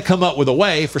they had to come up with a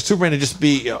way for Superman to just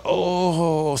be,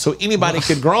 so anybody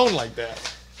could groan like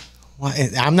that. Well,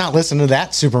 I'm not listening to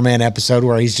that Superman episode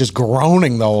where he's just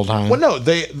groaning the whole time. Well, no,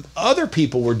 other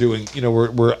people were doing,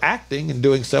 were acting and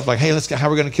doing stuff like, hey, how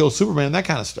are we going to kill Superman and that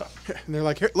kind of stuff. And they're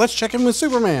like, here, let's check in with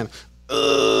Superman.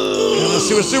 Let's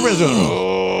see what Superman's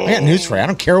doing. I got news for you. I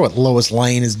don't care what Lois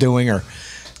Lane is doing or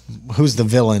who's the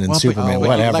villain in Superman,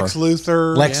 whatever. Lex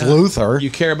Luthor. Luthor.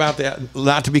 You care about that,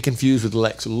 not to be confused with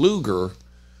Lex Luger.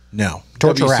 No.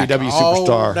 Torture Rack. WCW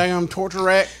superstar. Oh, damn, Torture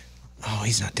Rack. Oh,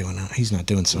 he's not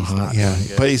doing so hot. Yeah,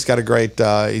 but he's got a great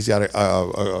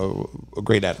a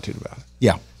great attitude about it.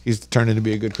 Yeah. He's turned into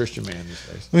be a good Christian man these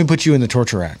days. Let me put you in the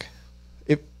torture rack.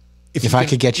 If I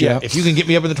could get you up. If you can get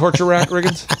me up in the torture rack,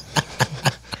 Riggins,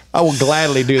 I will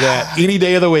gladly do that any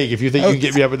day of the week if you think you can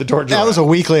get me up in the torture rack. That was a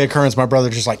weekly occurrence. My brother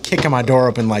just like kicking my door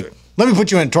open like, let me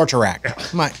put you in a torture rack.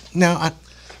 I'm like,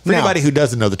 For anybody who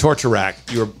doesn't know, the torture rack,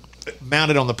 you're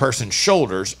mounted on the person's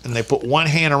shoulders, and they put one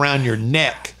hand around your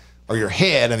neck or your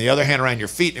head and the other hand around your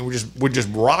feet, and would just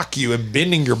rock you and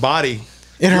bending your body.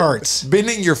 It hurts.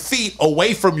 Bending your feet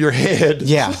away from your head.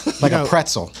 Yeah, like a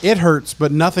pretzel. It hurts,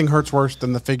 but nothing hurts worse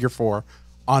than the figure 4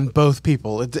 on both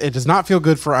people. It does not feel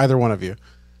good for either one of you.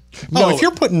 No, if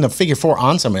you're putting the figure 4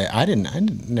 on somebody, I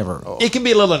never. It can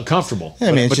be a little uncomfortable. Yeah,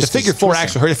 I mean, but the figure 4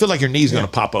 actually hurts. It feels like your knee's going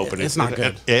to pop open. It's not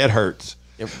good. It hurts.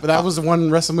 Yeah, but that was the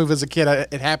one wrestling move as a kid.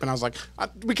 It happened. I was like,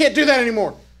 we can't do that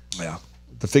anymore. Yeah,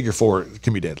 the figure 4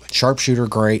 can be deadly. Sharpshooter,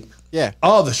 great. Yeah.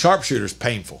 Oh, the sharpshooter's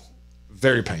painful.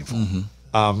 Very painful. Mm-hmm.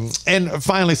 And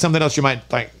finally, something else you might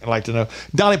like to know.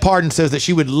 Dolly Parton says that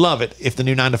she would love it if the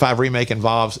new 9 to 5 remake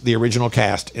involves the original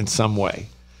cast in some way.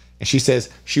 And she says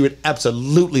she would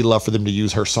absolutely love for them to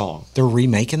use her song. They're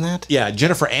remaking that? Yeah,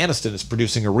 Jennifer Aniston is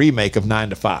producing a remake of 9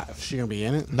 to 5. Is she going to be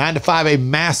in it? 9 to 5, a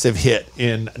massive hit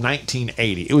in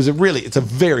 1980. It's a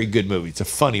very good movie. It's a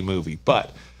funny movie.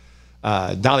 But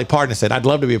Dolly Parton said, I'd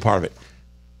love to be a part of it.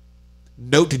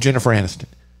 Note to Jennifer Aniston.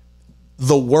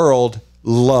 The world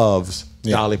loves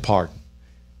Dolly Parton.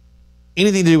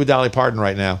 Anything to do with Dolly Parton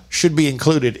right now should be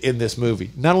included in this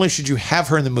movie. Not only should you have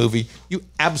her in the movie, you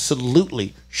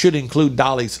absolutely should include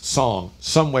Dolly's song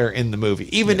somewhere in the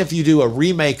movie. Even if you do a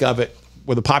remake of it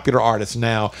with a popular artist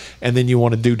now, and then you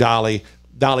want to do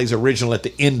Dolly's original at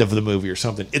the end of the movie or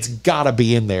something, it's got to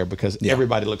be in there because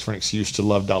everybody looks for an excuse to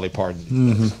love Dolly Parton.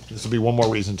 Mm-hmm. This will be one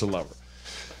more reason to love her.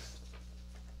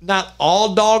 Not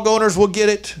all dog owners will get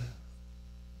it,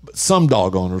 but some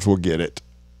dog owners will get it.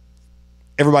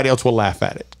 Everybody else will laugh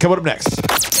at it. Coming up next.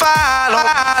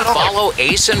 Follow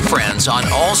Ace and Friends on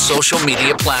all social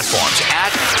media platforms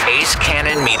at Ace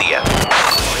Cannon Media.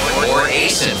 More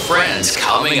Ace and Friends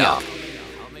coming up.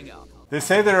 They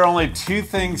say there are only two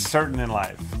things certain in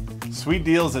life: sweet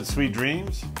deals at Sweet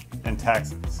Dreams and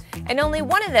taxes. And only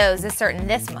one of those is certain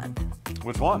this month.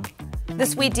 Which one? The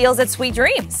sweet deals at Sweet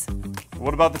Dreams.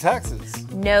 What about the taxes?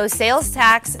 No sales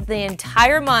tax the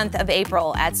entire month of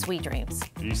April at Sweet Dreams.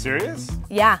 Are you serious?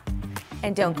 Yeah.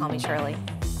 And don't call me Shirley.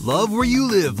 Love where you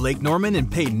live, Lake Norman,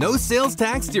 and pay no sales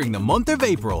tax during the month of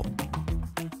April.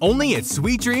 Only at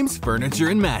Sweet Dreams Furniture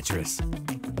and Mattress.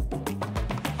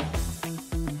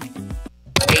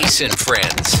 Ace and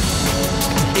Friends.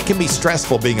 It can be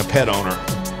stressful being a pet owner.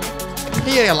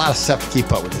 You got a lot of stuff to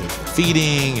keep up with. The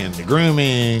feeding and the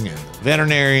grooming and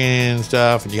veterinarian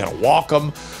stuff, and you got to walk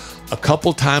them a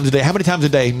couple times a day. How many times a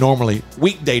day normally,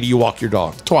 weekday, do you walk your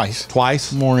dog?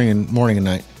 Twice. Morning and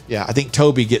night. Yeah, I think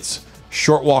Toby gets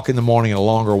short walk in the morning and a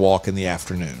longer walk in the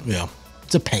afternoon. Yeah.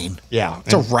 It's a pain. Yeah.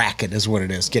 It's a racket is what it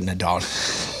is, getting a dog.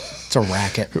 It's a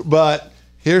racket. But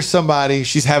here's somebody,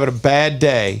 she's having a bad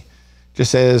day.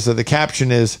 Just says, the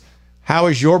caption is, how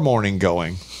is your morning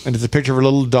going? And it's a picture of her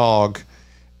little dog.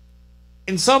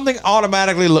 And something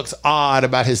automatically looks odd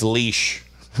about his leash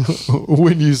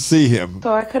when you see him.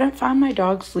 So I couldn't find my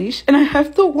dog's leash, and I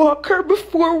have to walk her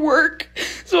before work.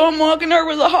 So I'm walking her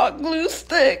with a hot glue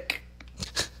stick.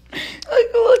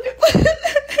 Like, look at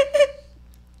that.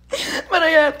 But I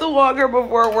have to walk her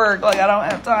before work. Like, I don't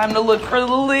have time to look for the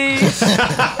leash.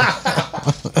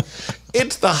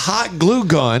 It's the hot glue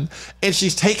gun, and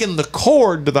she's taken the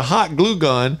cord to the hot glue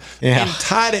gun and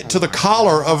tied it to the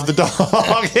collar of the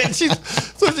dog. And she's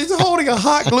holding a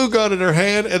hot glue gun in her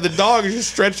hand, and the dog is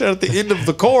just stretched out at the end of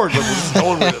the cord. But we're just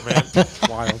going with it, man.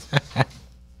 Wild.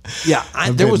 Yeah,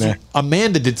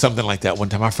 Amanda did something like that one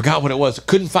time. I forgot what it was.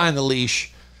 Couldn't find the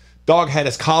leash. Dog had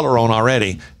his collar on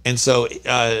already, and so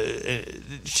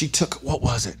she took, what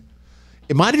was it?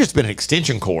 It might have just been an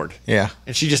extension cord. Yeah.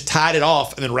 And she just tied it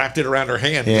off and then wrapped it around her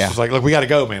hand. Yeah. She was like, look, we got to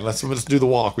go, man. Let's do the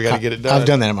walk. We got to get it done. I've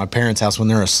done that at my parents' house when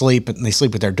they're asleep and they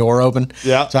sleep with their door open.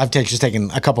 Yeah. So I've just taken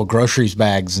a couple groceries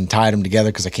bags and tied them together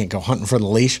because I can't go hunting for the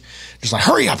leash. Just like,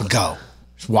 hurry up and go.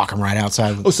 Just walk them right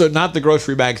outside. Oh, so not the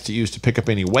grocery bags to use to pick up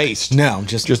any waste. No,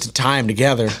 just to tie them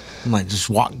together. I'm like,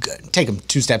 just take them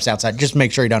 2 steps outside. Just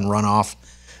make sure he doesn't run off.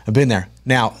 I've been there.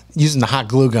 Now, using the hot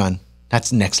glue gun,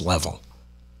 that's next level.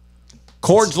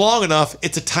 Cord's long enough,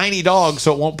 it's a tiny dog,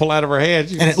 so it won't pull out of her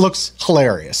hand. And it looks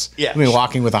hilarious. Yeah. I mean,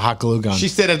 walking with a hot glue gun. She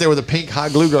sat up there with a pink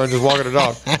hot glue gun just walking her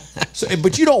dog.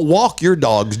 But you don't walk your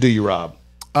dogs, do you, Rob?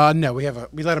 No, we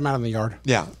let them out in the yard.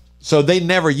 Yeah. So they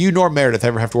never, you nor Meredith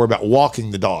ever have to worry about walking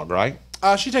the dog, right?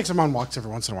 She takes them on walks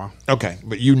every once in a while. Okay,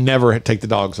 but you never take the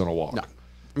dogs on a walk. No.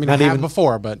 I mean, Not I have even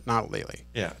before, but not lately.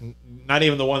 Yeah, not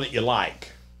even the one that you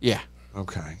like. Yeah.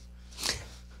 Okay.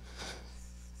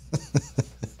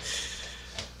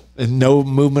 And no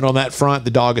movement on that front.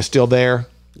 The dog is still there.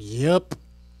 Yep.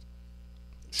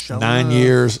 9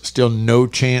 years, still no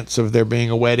chance of there being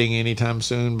a wedding anytime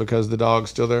soon because the dog's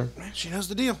still there. She knows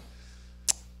the deal.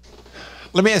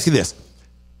 Let me ask you this: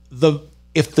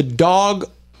 if the dog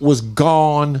was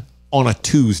gone on a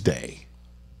Tuesday,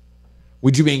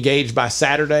 would you be engaged by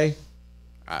Saturday?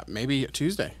 Maybe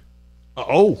Tuesday.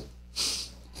 Oh.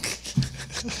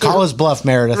 Call his bluff,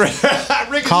 Meredith.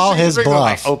 Call his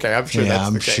bluff. Okay, I'm sure that's the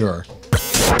I'm case. sure.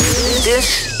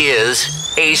 This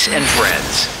is Ace and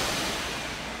Friends.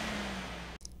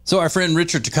 So our friend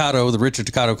Richard Toccato, the Richard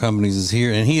Toccato Companies, is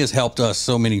here, and he has helped us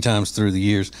so many times through the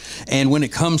years. And when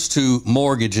it comes to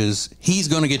mortgages, he's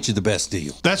going to get you the best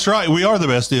deal. That's right. We are the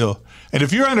best deal. And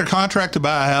if you're under contract to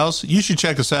buy a house, you should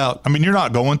check us out. I mean, you're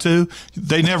not going to.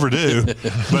 They never do. but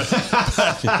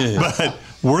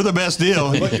we're the best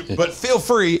deal. But feel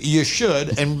free, you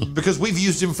should, and because we've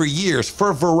used him for years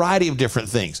for a variety of different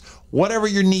things. Whatever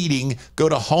you're needing, go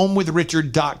to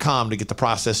homewithrichard.com to get the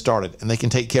process started, and they can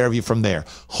take care of you from there.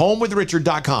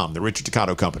 Homewithrichard.com, the Richard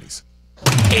Toccato Companies.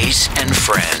 Ace and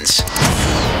Friends.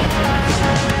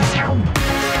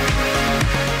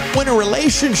 When a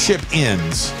relationship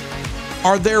ends,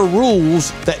 are there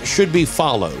rules that should be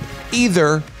followed?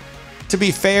 Either to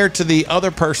be fair to the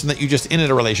other person that you just ended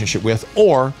a relationship with,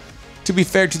 or to be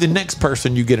fair to the next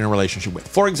person you get in a relationship with.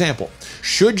 For example,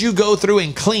 should you go through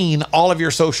and clean all of your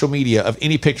social media of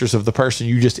any pictures of the person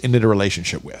you just ended a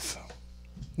relationship with?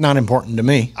 Not important to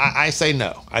me. I say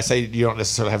no. I say you don't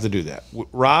necessarily have to do that.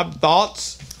 Rob,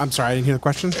 thoughts? I'm sorry, I didn't hear the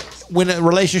question. When a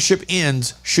relationship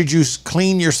ends, should you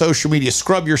clean your social media,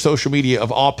 scrub your social media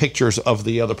of all pictures of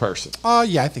the other person?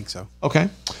 Yeah, I think so. Okay.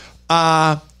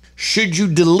 Should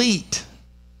you delete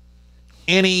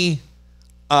any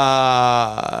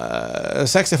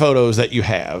sexy photos that you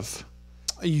have?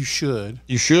 You should.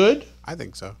 You should? I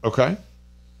think so. Okay.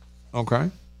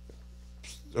 Okay.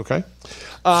 Okay.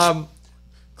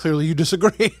 Clearly you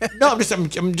disagree. No, I'm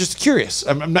just curious.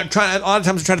 I'm not trying. A lot of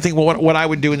times I'm trying to think, well, what I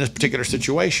would do in this particular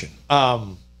situation.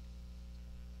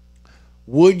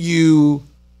 Would you,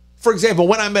 for example,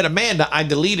 when I met Amanda, I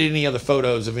deleted any other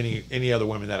photos of any other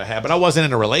women that I had, but I wasn't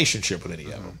in a relationship with any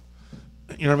of them.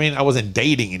 You know what I mean? I wasn't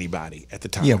dating anybody at the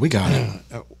time. Yeah, we got it.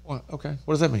 Okay.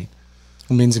 What does that mean?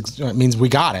 It means we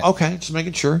got it. Okay, just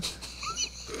making sure.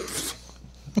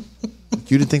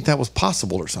 You didn't think that was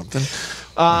possible or something.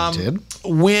 I did.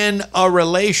 When a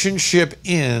relationship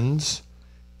ends,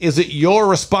 is it your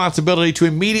responsibility to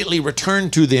immediately return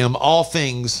to them all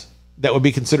things that would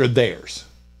be considered theirs?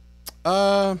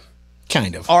 Kind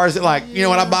of. Or is it like,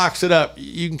 when I box it up,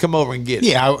 you can come over and get it?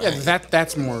 Yeah,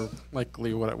 that's more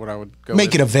likely what I would go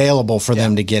make with. it available for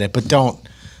them to get it, but don't,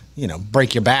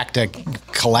 break your back to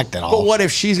collect it all. But what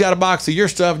if she's got a box of your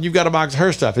stuff and you've got a box of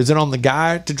her stuff? Is it on the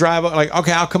guy to drive up? Like,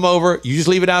 okay, I'll come over. You just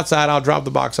leave it outside. I'll drop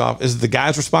the box off. Is it the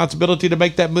guy's responsibility to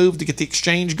make that move to get the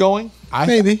exchange going?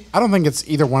 Maybe. I don't think it's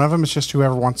either one of them. It's just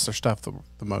whoever wants their stuff the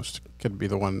most could be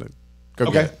the one to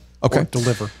go get it. Okay. Or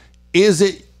deliver. Is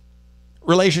it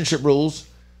relationship rules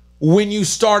when you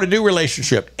start a new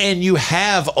relationship and you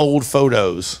have old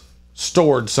photos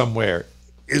stored somewhere?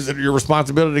 Is it your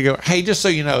responsibility to go, hey, just so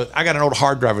you know, I got an old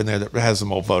hard drive in there that has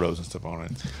some old photos and stuff on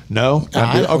it? No?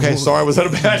 Okay, sorry, was that a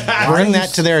bad time? Bring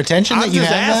that to their attention that you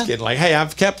have I'm just asking, like, hey,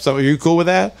 I've kept some. Are you cool with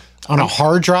that? On a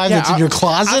hard drive that's in your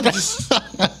closet?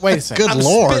 Wait a second. Good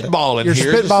Lord. Spitballing You're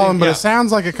here. spitballing, but it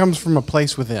sounds like it comes from a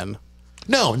place within.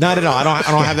 No, not at all. I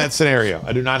don't have that scenario.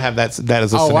 I do not have that as a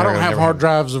scenario. I don't have hard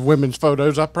drives of women's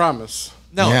photos, I promise.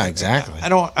 No, yeah, exactly. I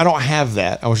don't have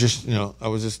that. I was just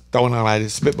throwing out a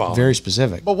spitball. Very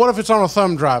specific. But what if it's on a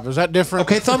thumb drive? Is that different?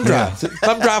 Okay, thumb drive.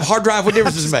 Thumb drive, hard drive, what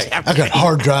difference does it make? I got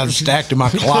hard drives stacked in my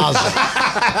closet.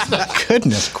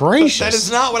 Goodness gracious. That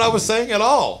is not what I was saying at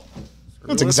all.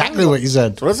 That's exactly what you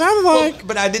said. What it sounded like. Well,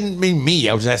 but I didn't mean me.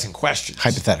 I was asking questions.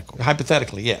 Hypothetical.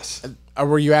 Hypothetically, yes.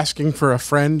 Were you asking for a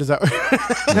friend? Is that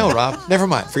No, Rob. Never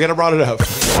mind. Forget I brought it up.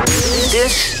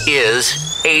 This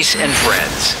is Ace and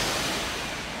Friends.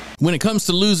 When it comes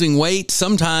to losing weight,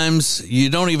 sometimes you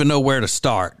don't even know where to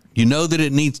start. You know that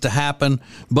it needs to happen,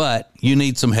 but you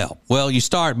need some help. Well, you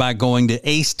start by going to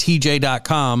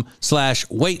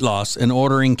acetj.com/weight loss and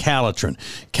ordering Calitrin.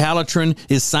 Calitrin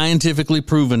is scientifically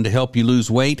proven to help you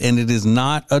lose weight, and it is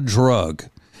not a drug.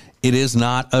 It is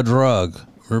not a drug.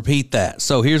 Repeat that.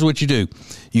 So here's what you do.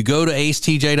 You go to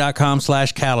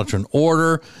acetj.com/Calitrin,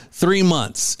 order 3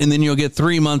 months, and then you'll get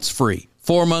 3 months free.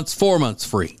 4 months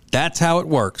free. That's how it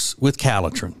works with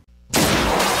Calitrin.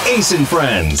 Ace and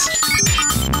Friends.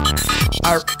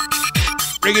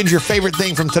 Riggins, your favorite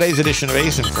thing from today's edition of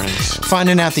Ace and Friends?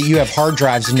 Finding out that you have hard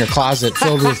drives in your closet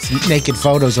filled with naked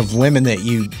photos of women that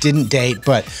you didn't date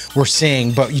but were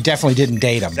seeing, but you definitely didn't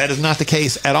date them. That is not the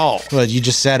case at all. Well, you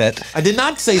just said it. I did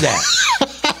not say that.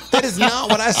 That is not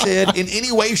what I said in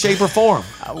any way, shape, or form.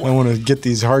 I want to get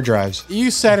these hard drives. You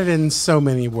said it in so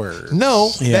many words.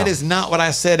 No, that is not what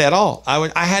I said at all.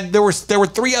 There were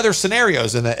 3 other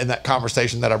scenarios in that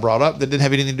conversation that I brought up that didn't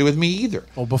have anything to do with me either.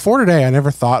 Well, before today, I never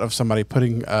thought of somebody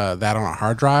putting that on a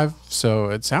hard drive. So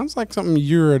it sounds like something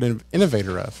you're an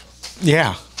innovator of.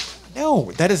 Yeah.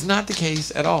 No, that is not the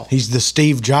case at all. He's the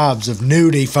Steve Jobs of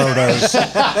nudie photos.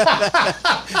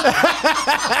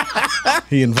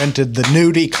 He invented the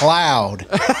nudie cloud.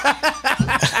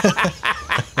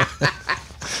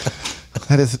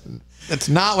 That's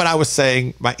not what I was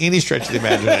saying by any stretch of the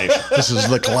imagination. This is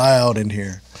the cloud in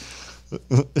here.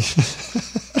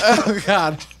 Oh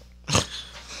God.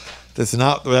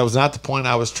 That was not the point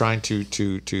I was trying to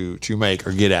make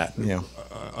or get at. Yeah.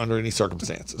 Under any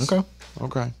circumstances.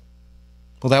 Okay.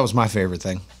 Well, that was my favorite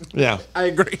thing. Yeah. I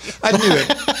agree. I knew it.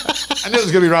 I knew it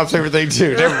was going to be Rob's favorite thing,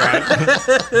 too. Never mind.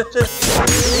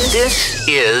 This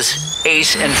is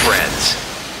Ace and Friends.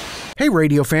 Hey,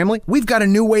 radio family, we've got a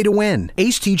new way to win.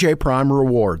 Ace TJ Prime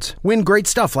Rewards. Win great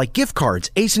stuff like gift cards,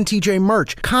 Ace and TJ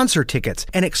merch, concert tickets,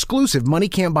 and exclusive money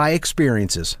can't buy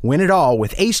experiences. Win it all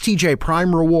with Ace TJ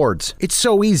Prime Rewards. It's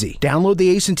so easy. Download the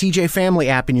Ace and TJ Family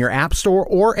app in your app store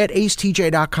or at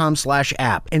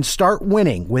acetj.com/app and start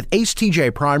winning with Ace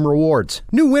TJ Prime Rewards.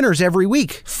 New winners every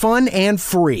week. Fun and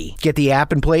free. Get the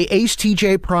app and play Ace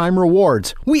TJ Prime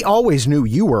Rewards. We always knew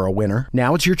you were a winner.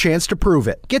 Now it's your chance to prove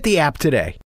it. Get the app today.